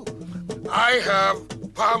I do. I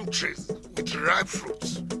have palm trees with ripe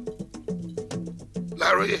fruits.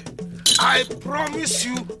 Larry, I promise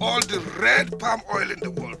you all the red palm oil in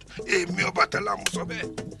the world.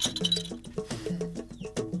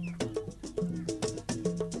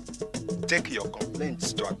 Take your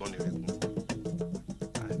complaints to Agbonire.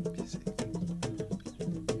 I'm busy.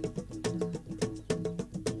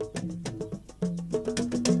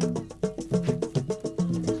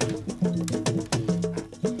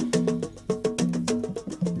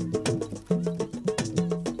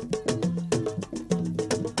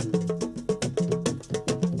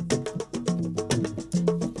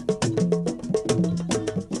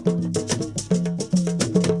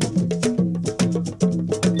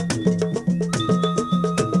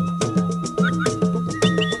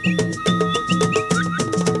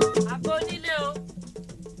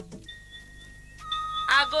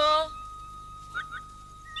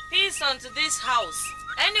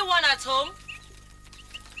 Anyone at home?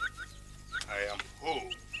 I am home,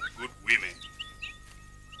 good women.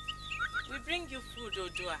 We bring you food,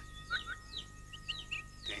 Odua.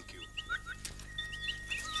 Thank you.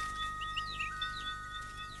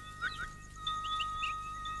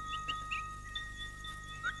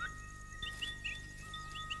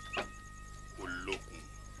 Olokun.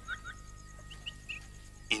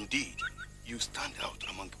 Indeed, you stand out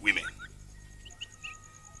among women.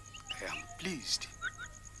 I am pleased.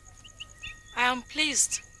 I am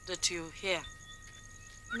pleased that you're here.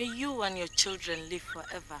 May you and your children live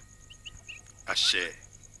forever. Ashe,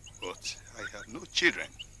 but I have no children.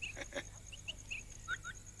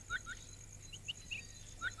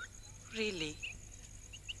 Really?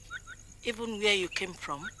 Even where you came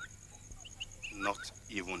from? Not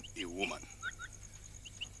even a woman.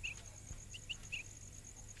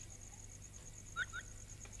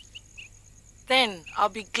 Then I'll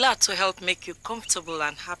be glad to help make you comfortable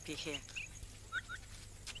and happy here.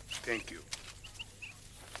 Thank you.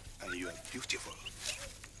 And you are beautiful.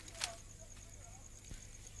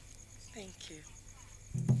 Thank you.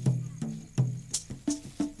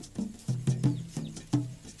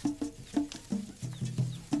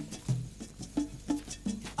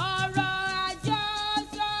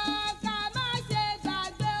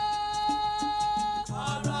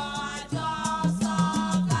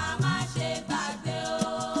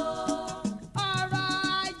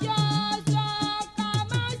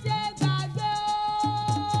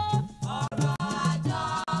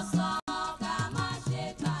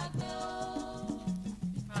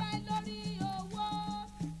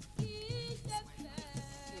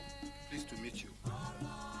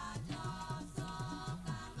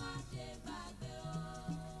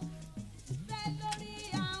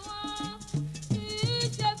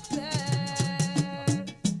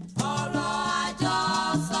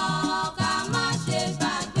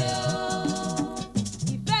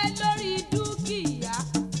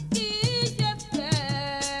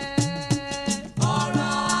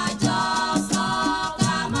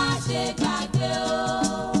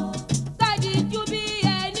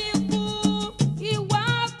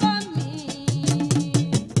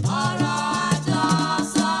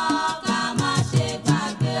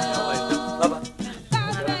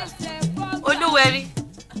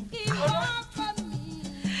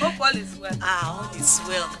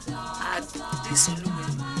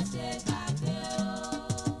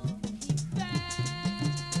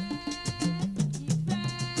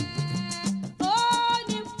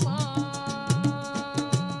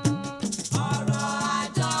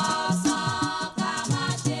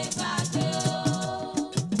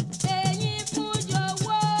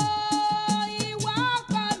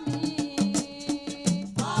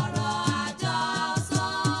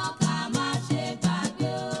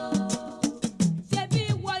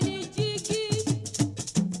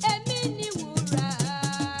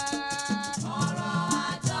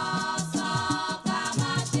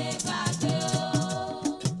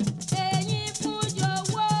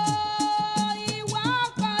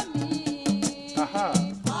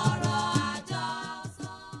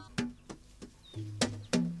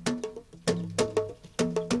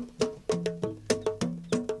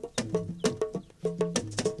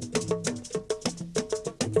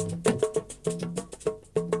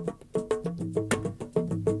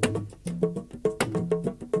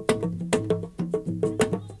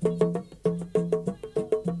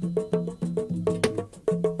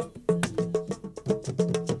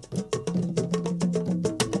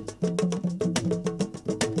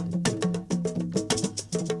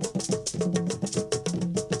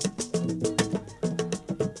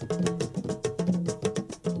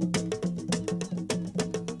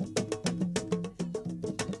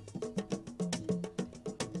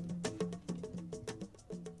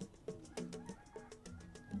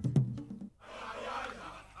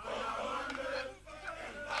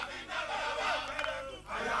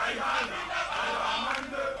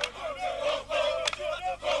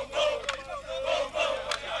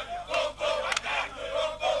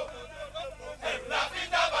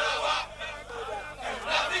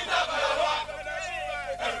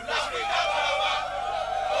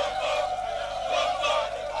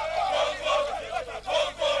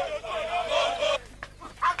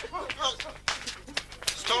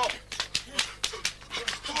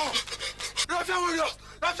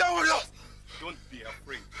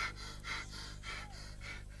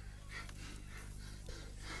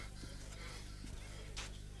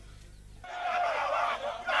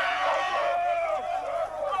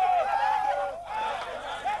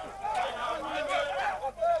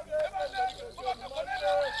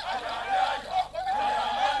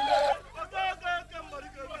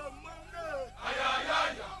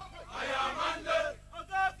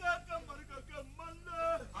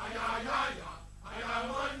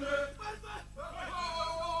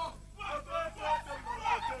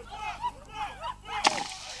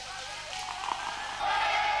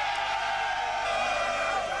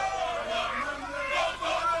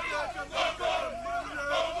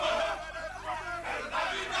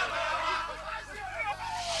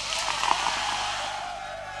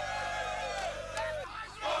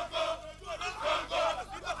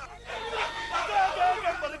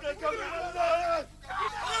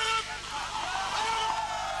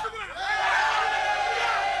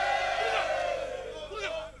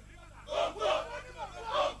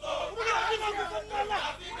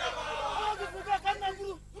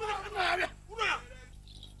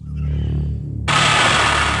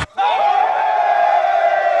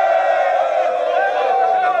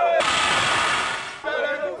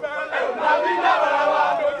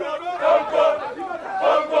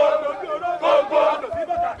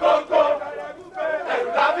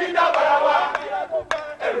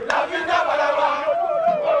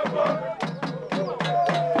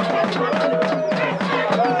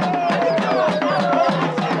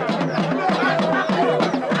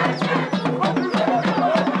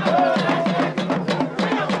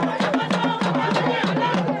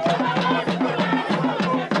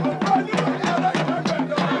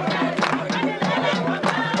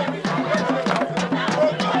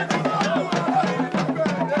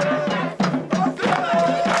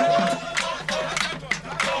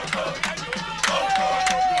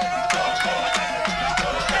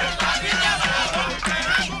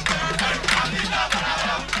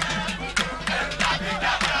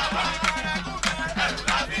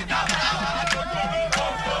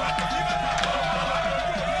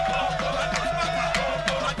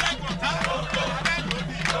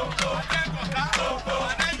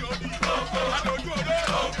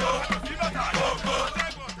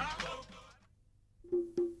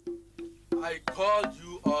 I called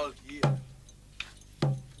you all here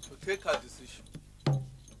to take a decision,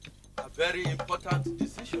 a very important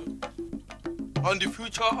decision on the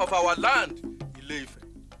future of our land, Ile-Ife.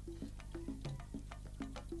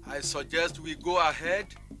 I suggest we go ahead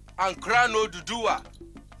and crown ODUDUWA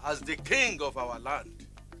as the king of our land.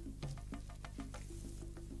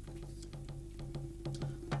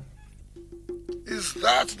 Is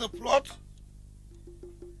that the plot?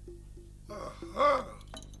 Uh-huh.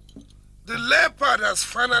 The leopard has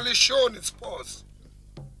finally shown its paws.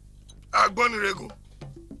 Agboniregu,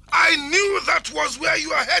 I knew that was where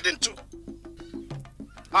you are heading to.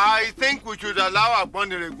 I think we should allow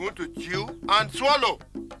Agboniregu to chew and swallow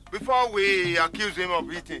before we accuse him of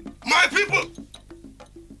eating. My people!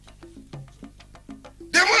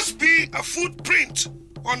 There must be a footprint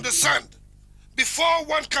on the sand before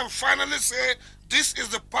one can finally say this is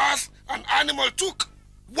the path an animal took.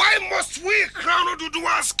 Why must we crown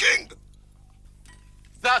ODUDUWA as king?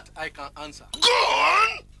 That I can answer. Go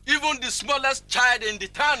on! Even the smallest child in the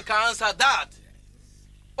town can answer that.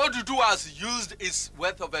 ODUDUWA has used its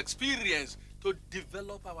wealth of experience to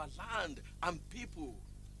develop our land and people.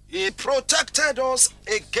 He protected us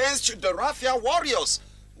against the Raffia warriors,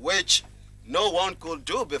 which no one could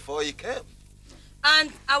do before he came.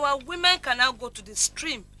 And our women can now go to the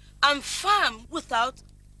stream and farm without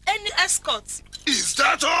any escorts. Is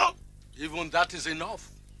that all? Even that is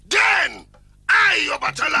enough. Then, I,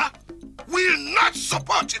 Obatala, will not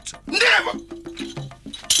support it. Never!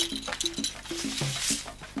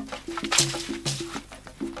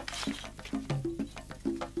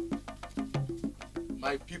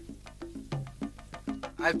 My people,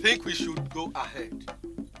 I think we should go ahead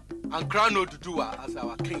and crown ODUDUWA as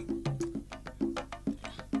our king.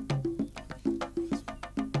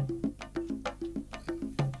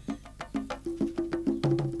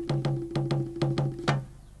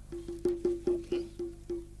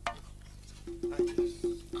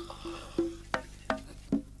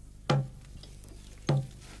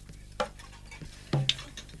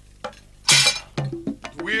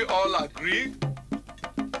 We all agree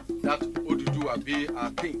that ODUDUWA be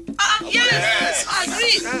our king. Yes! I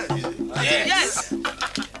agree! Yes!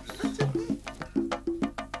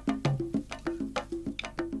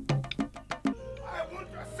 I won't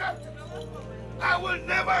accept it. I will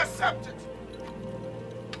never accept it.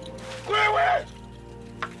 Go away!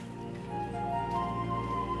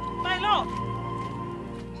 My lord,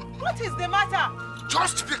 what is the matter?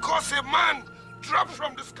 Just because a man dropped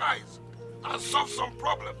from the skies and solved some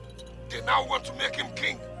problem, they now want to make him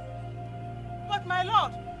king. But my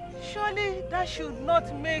lord, surely that should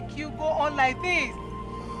not make you go on like this.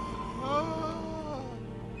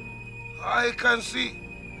 I can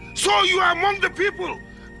see. So you are among the people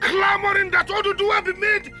clamoring that ODUDUWA be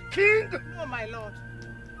made king? No, my lord.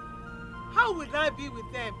 How will I be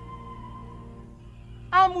with them?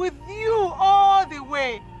 I'm with you all the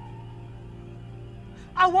way.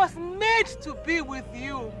 I was made to be with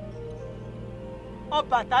you.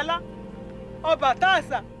 Obatala,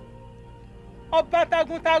 Obatasa,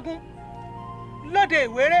 Obataguntagun, Lode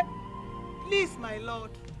Iwere. Please, my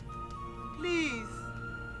lord. Please.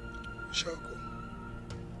 Shako.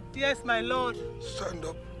 Yes, my lord. Stand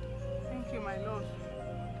up. Thank you, my lord.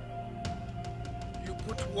 You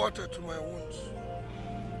put water to my wounds.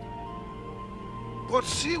 But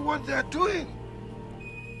see what they're doing.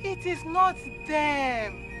 It is not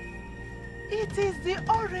them. It is the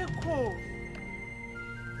oracle.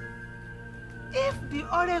 If the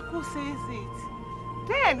oracle says it,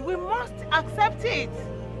 then we must accept it.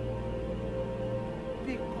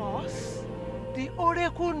 Because the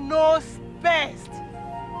oracle knows best.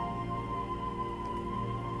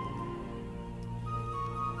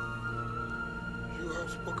 You have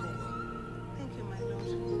spoken well. Thank you, my lord.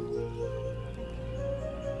 Thank you.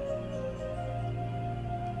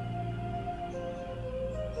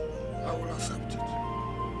 I will accept it.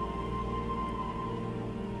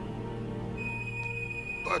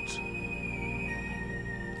 But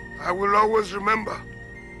I will always remember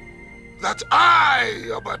that I,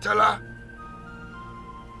 Obatala,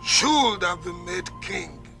 should have been made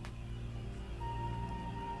king.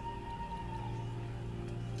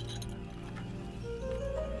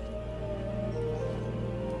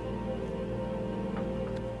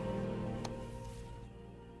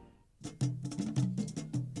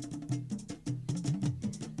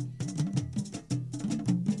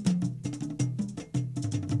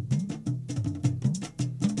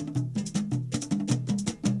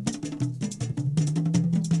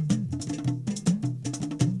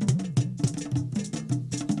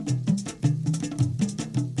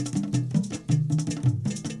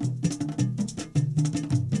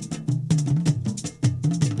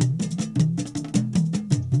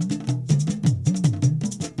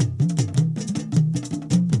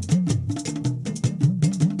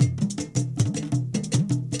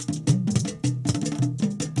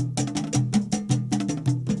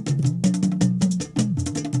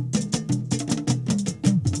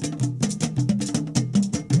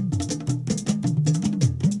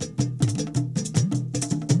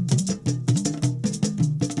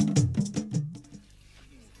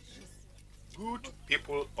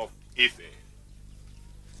 People of Ife,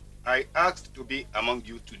 I asked to be among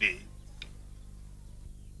you today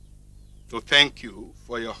to thank you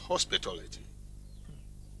for your hospitality.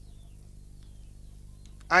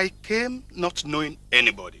 I came not knowing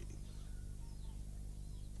anybody,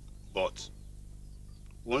 but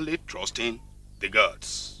only trusting the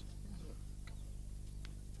gods.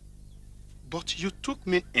 But you took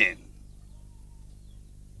me in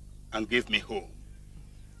and gave me home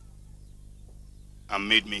and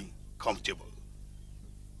made me comfortable.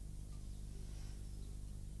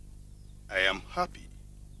 I am happy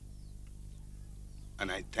and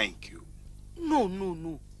I thank you. No,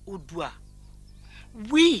 Odua.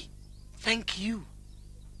 We thank you.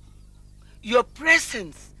 Your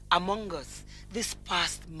presence among us this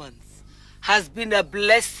past month has been a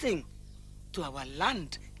blessing to our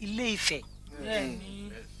land, Ile-Ife. Yes.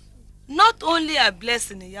 Not only a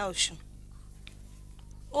blessing, Yaoshu.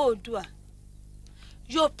 Odua,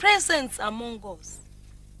 your presence among us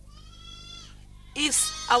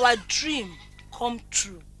is our dream come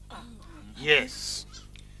true. Yes.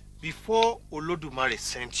 Before Olodumare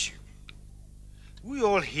sent you, we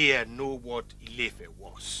all here know what Ile-Ife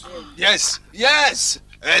was. Yes.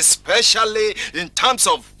 Especially in terms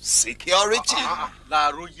of security.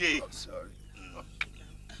 Laroye. Sorry.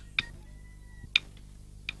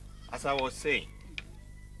 As I was saying,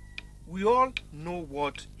 we all know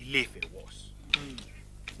what Ile-Ife was.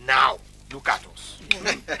 Now, look at us.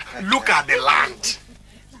 Look at the land.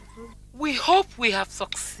 We hope we have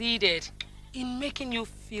succeeded in making you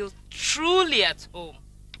feel truly at home.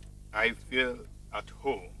 I feel at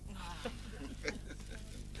home.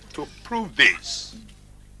 To prove this,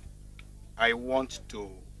 I want to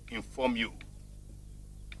inform you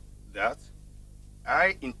that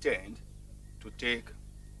I intend to take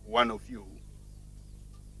one of you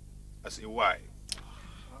as a wife.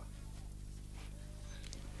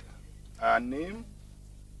 Her name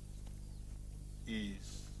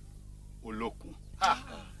is Olokun.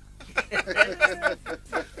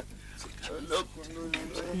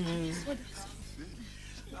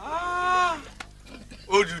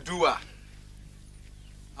 ODUDUWA.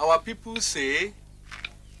 Our people say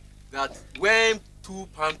that when two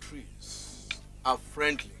palm trees are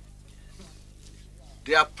friendly,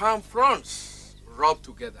 their palm fronds rub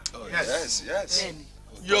together. Oh, yes.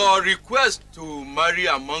 Your request to marry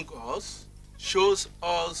among us shows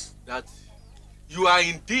us that you are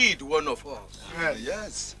indeed one of us.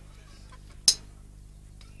 Yes.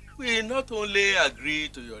 We not only agree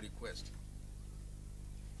to your request,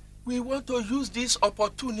 we want to use this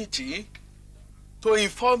opportunity to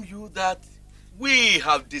inform you that we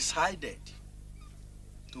have decided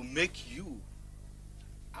to make you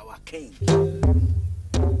our king.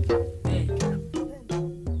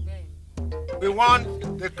 We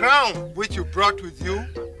want the crown which you brought with you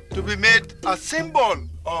to be made a symbol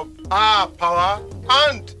of our power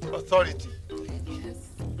and authority.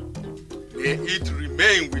 May it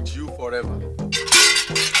remain with you forever.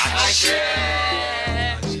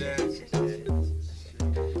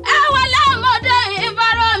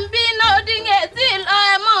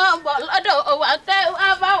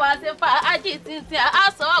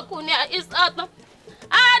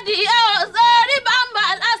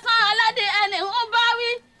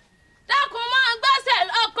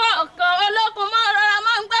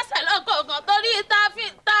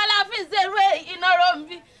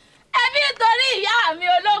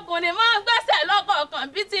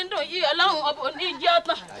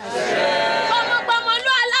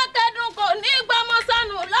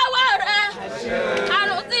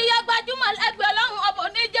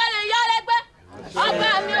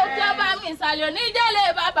 ìsàlẹ̀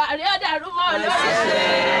oníjẹ́lẹ̀ bàbá rẹ̀ ó dàrú mọ́ lórí.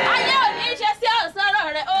 Ayé òní ṣe sí ọ̀sọ́rọ̀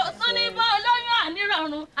rẹ̀ ó tún ní bọ́ olóyún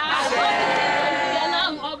ànírọ̀rùn. Àwọn oníṣẹ́ náà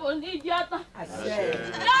wọ́n bò ní jẹ́ tán.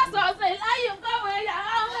 Lọ́sọ̀ọ̀sẹ̀ láyé kọ́wé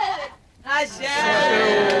yàrá wẹ̀rẹ̀. Àṣẹ.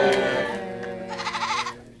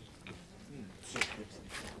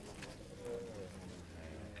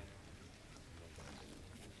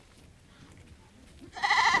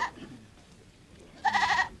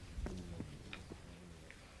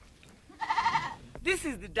 This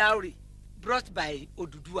is the dowry brought by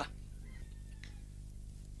ODUDUWA.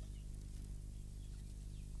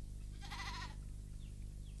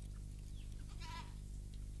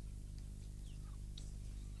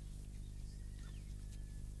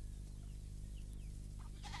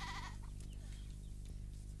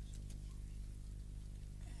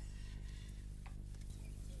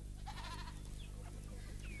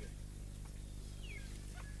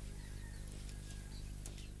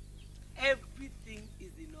 Everything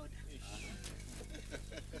is in order.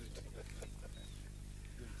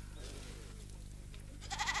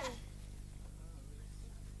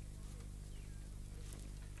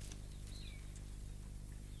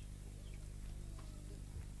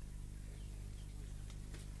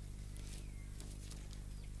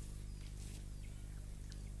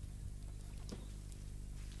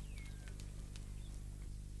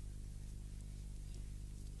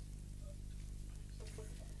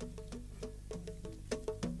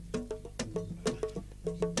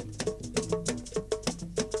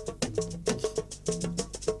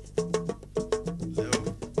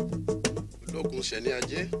 Ṣẹ̀ní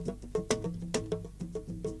ajé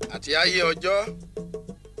àti ayé ọjọ́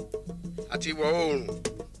àti ìwọ̀ oòrùn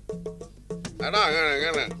ará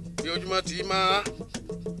àrànràn bí ojúmọ́ ti máa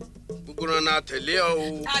gbogbo rànà tẹ̀lé ọ o.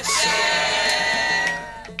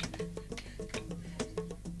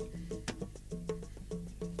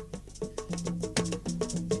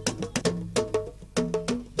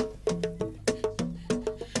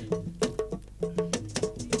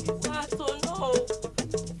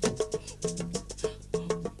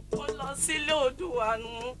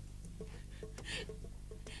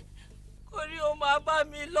 Kórí ó máa bá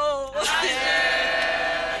mi lọ.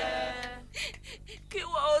 Kí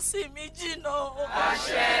wọ́n ó sì mí jìnnà.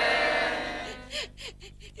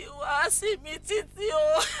 Ìwà á sì mí títí o.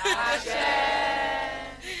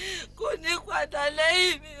 Kò ní padà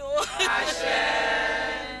lẹ́yìn mi o.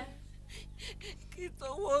 Kí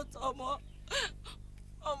tówó tọmọ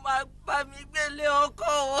ọmọ àgbà mi gbélé ọkọ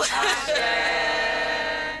o.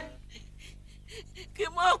 Kí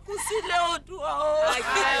má kú sílé Oòduà o.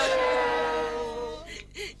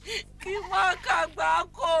 Kí má kàgbà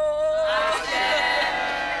kó o.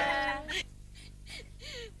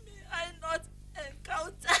 May I not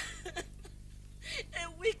encounter a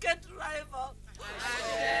wicked rival who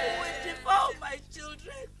will devour my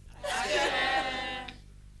children.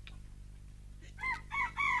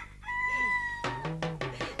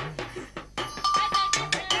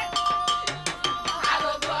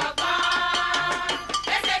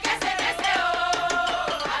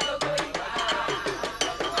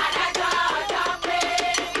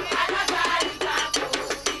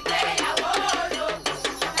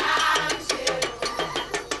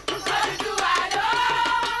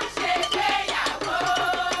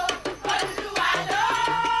 Odùduwà ló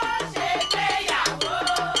ṣègbéyàwó.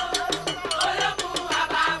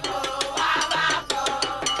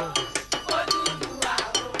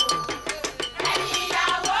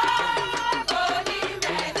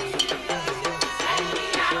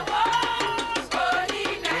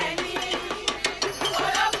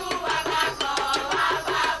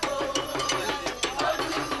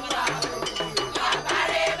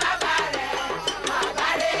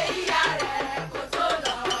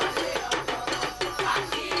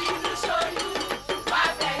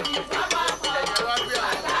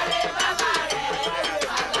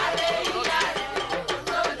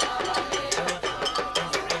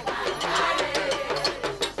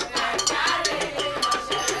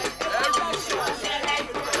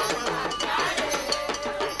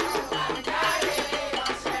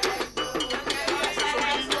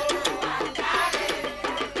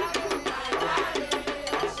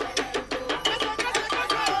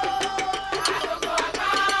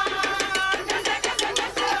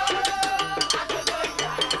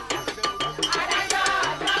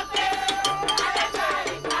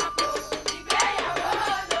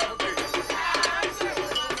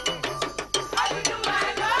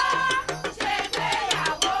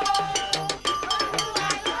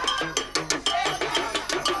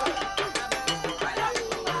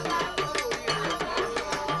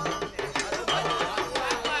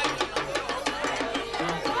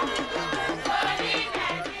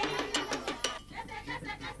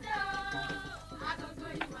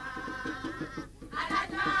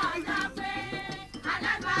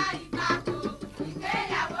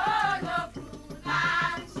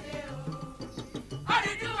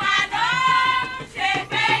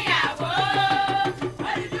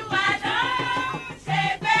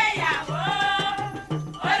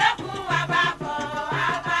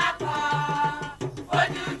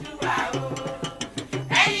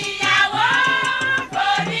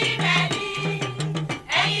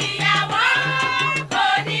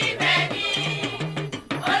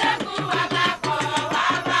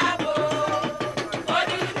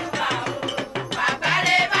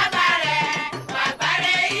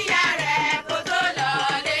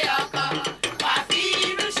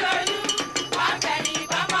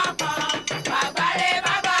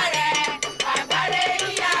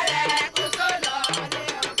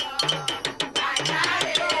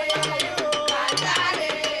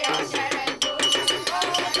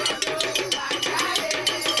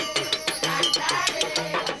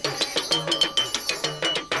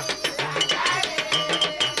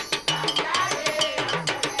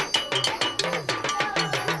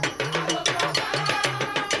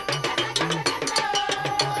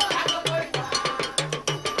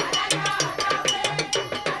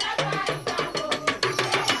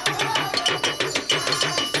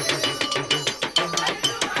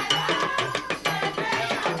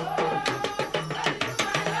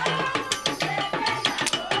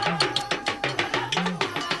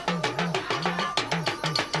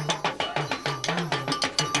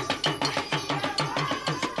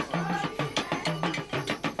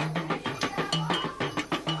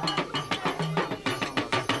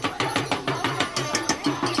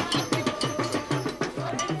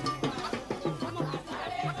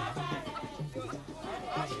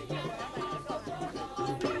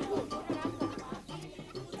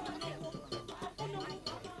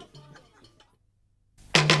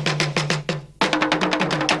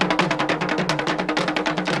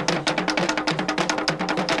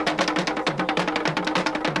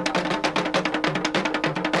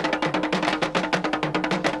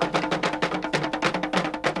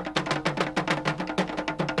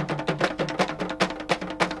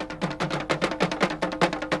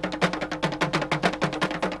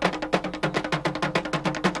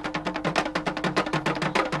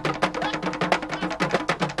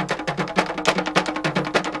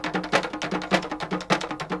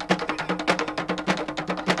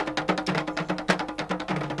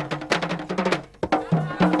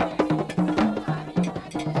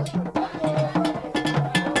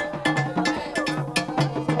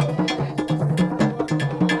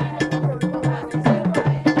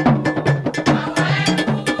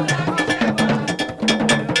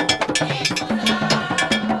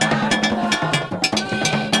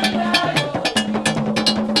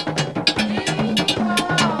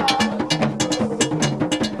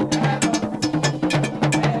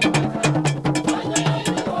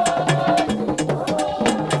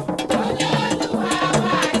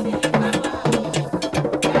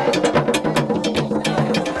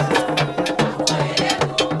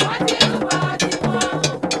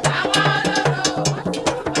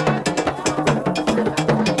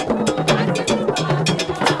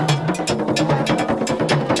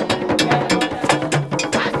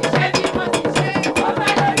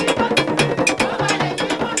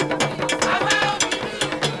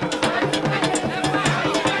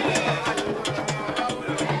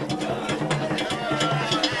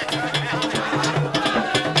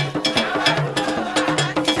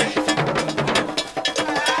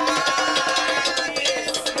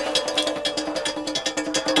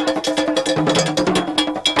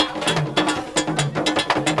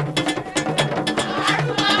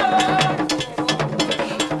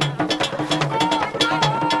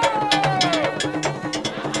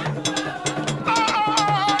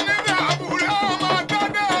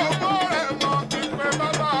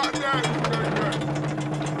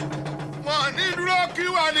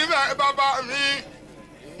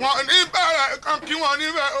 Wọ́n ní bẹ̀rẹ̀ kan kí wọ́n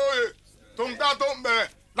nífẹ̀ẹ́ oyè tó ń dá tó ń bẹ̀rẹ̀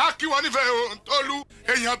lákì wọ́n nífẹ̀ẹ́ òun tó lu.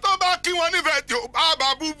 Èèyàn tó bá kí wọ́n nífẹ̀ẹ́ tí ò bá bá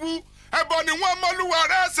búbú. Ẹbọ ni wọ́n mọ́lúwa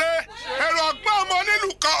rẹ̀ ṣe. Èrò ọgbọ́n ọmọ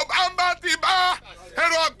nílùú kan bàbá ti bá.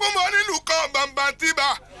 Èrò ọgbọ́n ọmọ nílùú kan bàbá ti bá.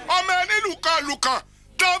 Ọmọ nílùú kan lùkàn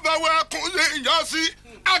tó fẹ̀wẹ̀ ẹkùn ṣe ìyọ́sí.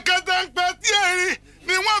 Akẹ́tẹ́ ń pẹ́ tí erin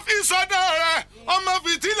ni wọ́n fi sọ́dọ̀ rẹ̀. Ọmọ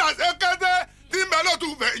fìtílà ṣe kẹ́tẹ́ tí ń bẹ lọ́tù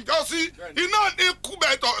fẹ̀ ìjọ́sí. Iná ní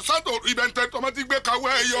kúbẹ̀tọ̀ sọ́tò ìbẹ̀ntẹ̀ tọmọ ti gbé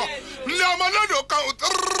kawọ́ ẹ̀ yọ. Ilé ọmọ lọ́dọ̀ kan ò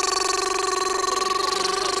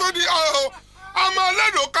ọmọ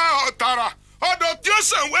lọ́dọ̀ kan ọ̀tàrà. Ọ̀dọ̀ tí ó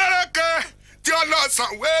sàn wẹ́rẹ́ kẹ́ tí ó lọ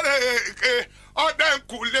sàn wẹ́rẹ́ kẹ́ ọ̀dẹ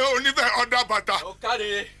nkùlé onífẹ̀ ọ̀dà bàtà.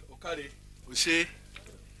 Okare. Ose.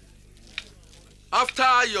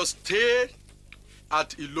 After your stay at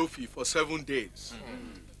Ilofi for 7 days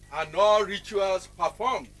and all rituals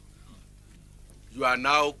performed, you are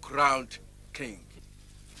now crowned king.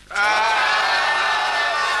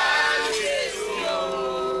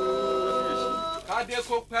 Kádé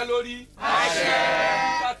kó pẹ́ lórí. Àṣẹ.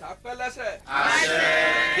 Bàtà pẹ́ lẹ́sẹ̀. Àṣẹ.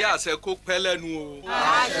 Bí àṣẹ kó pẹ́ lẹ́nu o.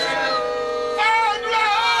 Àṣẹ o.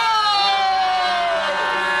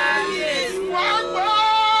 Wọ́n gbọ́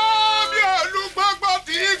bí olúgbogbo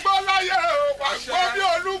tí gbọ́ láyé o. Wọ́n gbọ́ bí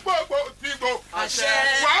olúgbogbo tí gbọ́. Àṣẹ.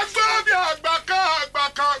 Wọ́n gbọ́ bí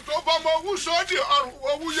àgbàkan tó fọmọ owú sódì ọ̀rùn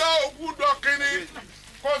owú yá owú dọ́kínní.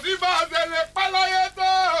 Kò sí bá a ṣe lè pẹ́ láyé tó.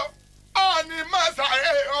 Ọ̀ni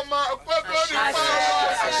Màsàré ọmọ gbogbo nípa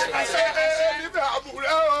ṣe níbẹ̀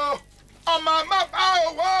àbúrẹ́ o. Ọmọ má bá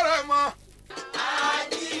owó rẹ̀ mọ́.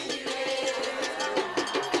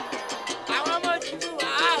 Àwọn ọmọ Odùduwà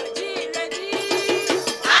àjíire ní.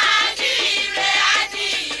 Àjíire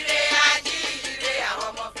àwọn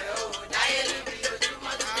ọmọ fẹ́ ò dáyé níbi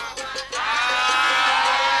ojúmọ́ tí wọ́n wá.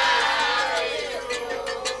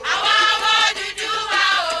 Àwọn ọmọ Odùduwà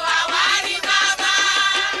o, àwa ní bàbá.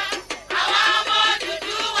 Àwọn ọmọ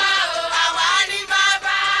Odùduwà o, àwa ní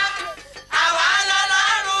bàbá. Àwa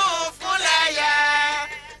lọ́lọ́run fúnlẹ̀ yẹ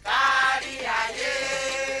kárí ayé.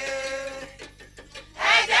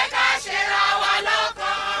 Ẹ jẹ́ ká ṣera wa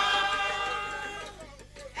lọ́kàn.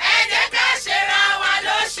 Ẹ jẹ́ ká ṣera wa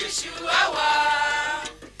lóṣùṣù ọwọ́.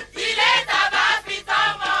 Ilé tàbá fi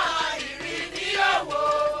tọ́mọ ìrì ní òwò.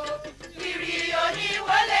 Ìrì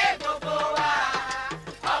oníwọlé gbogbo wa.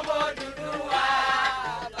 Ọmọ Odùduwà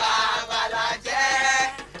bàbá la jẹ́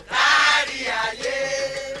kárí ayé.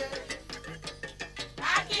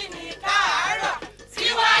 Kákìní káàárọ̀ tí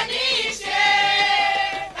wà ní ìṣe.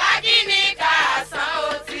 Kákìní káàsán ó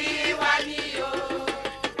tí wà ní o.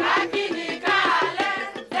 Kákìní káalẹ́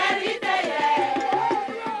tẹ̀rítẹ̀yẹ.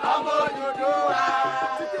 Ọmọ Odùduwà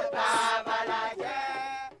bàbá la jẹ́.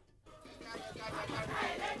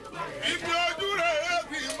 Ibi ojú rẹ̀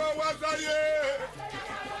fi mọ́ wá sáyé.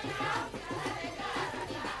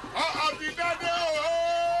 Ọ̀ọ́dì dáadé o.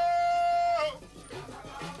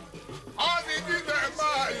 Ọ̀ọ́dì dídẹ̀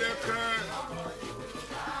máa yẹ kẹ́.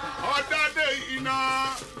 Ọ̀dádé iná.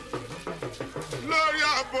 Lórí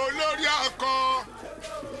àbò lórí akọ.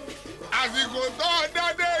 Àsìkò tó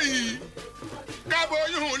ọ̀dádé yìí.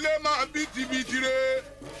 Káboyún lè máa bìtìbìtìrè.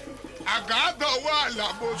 Àgàtọ̀ wà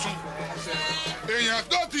lábòsùn. Èèyàn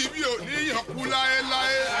tó ti bí òníyàn kú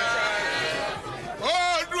láéláé.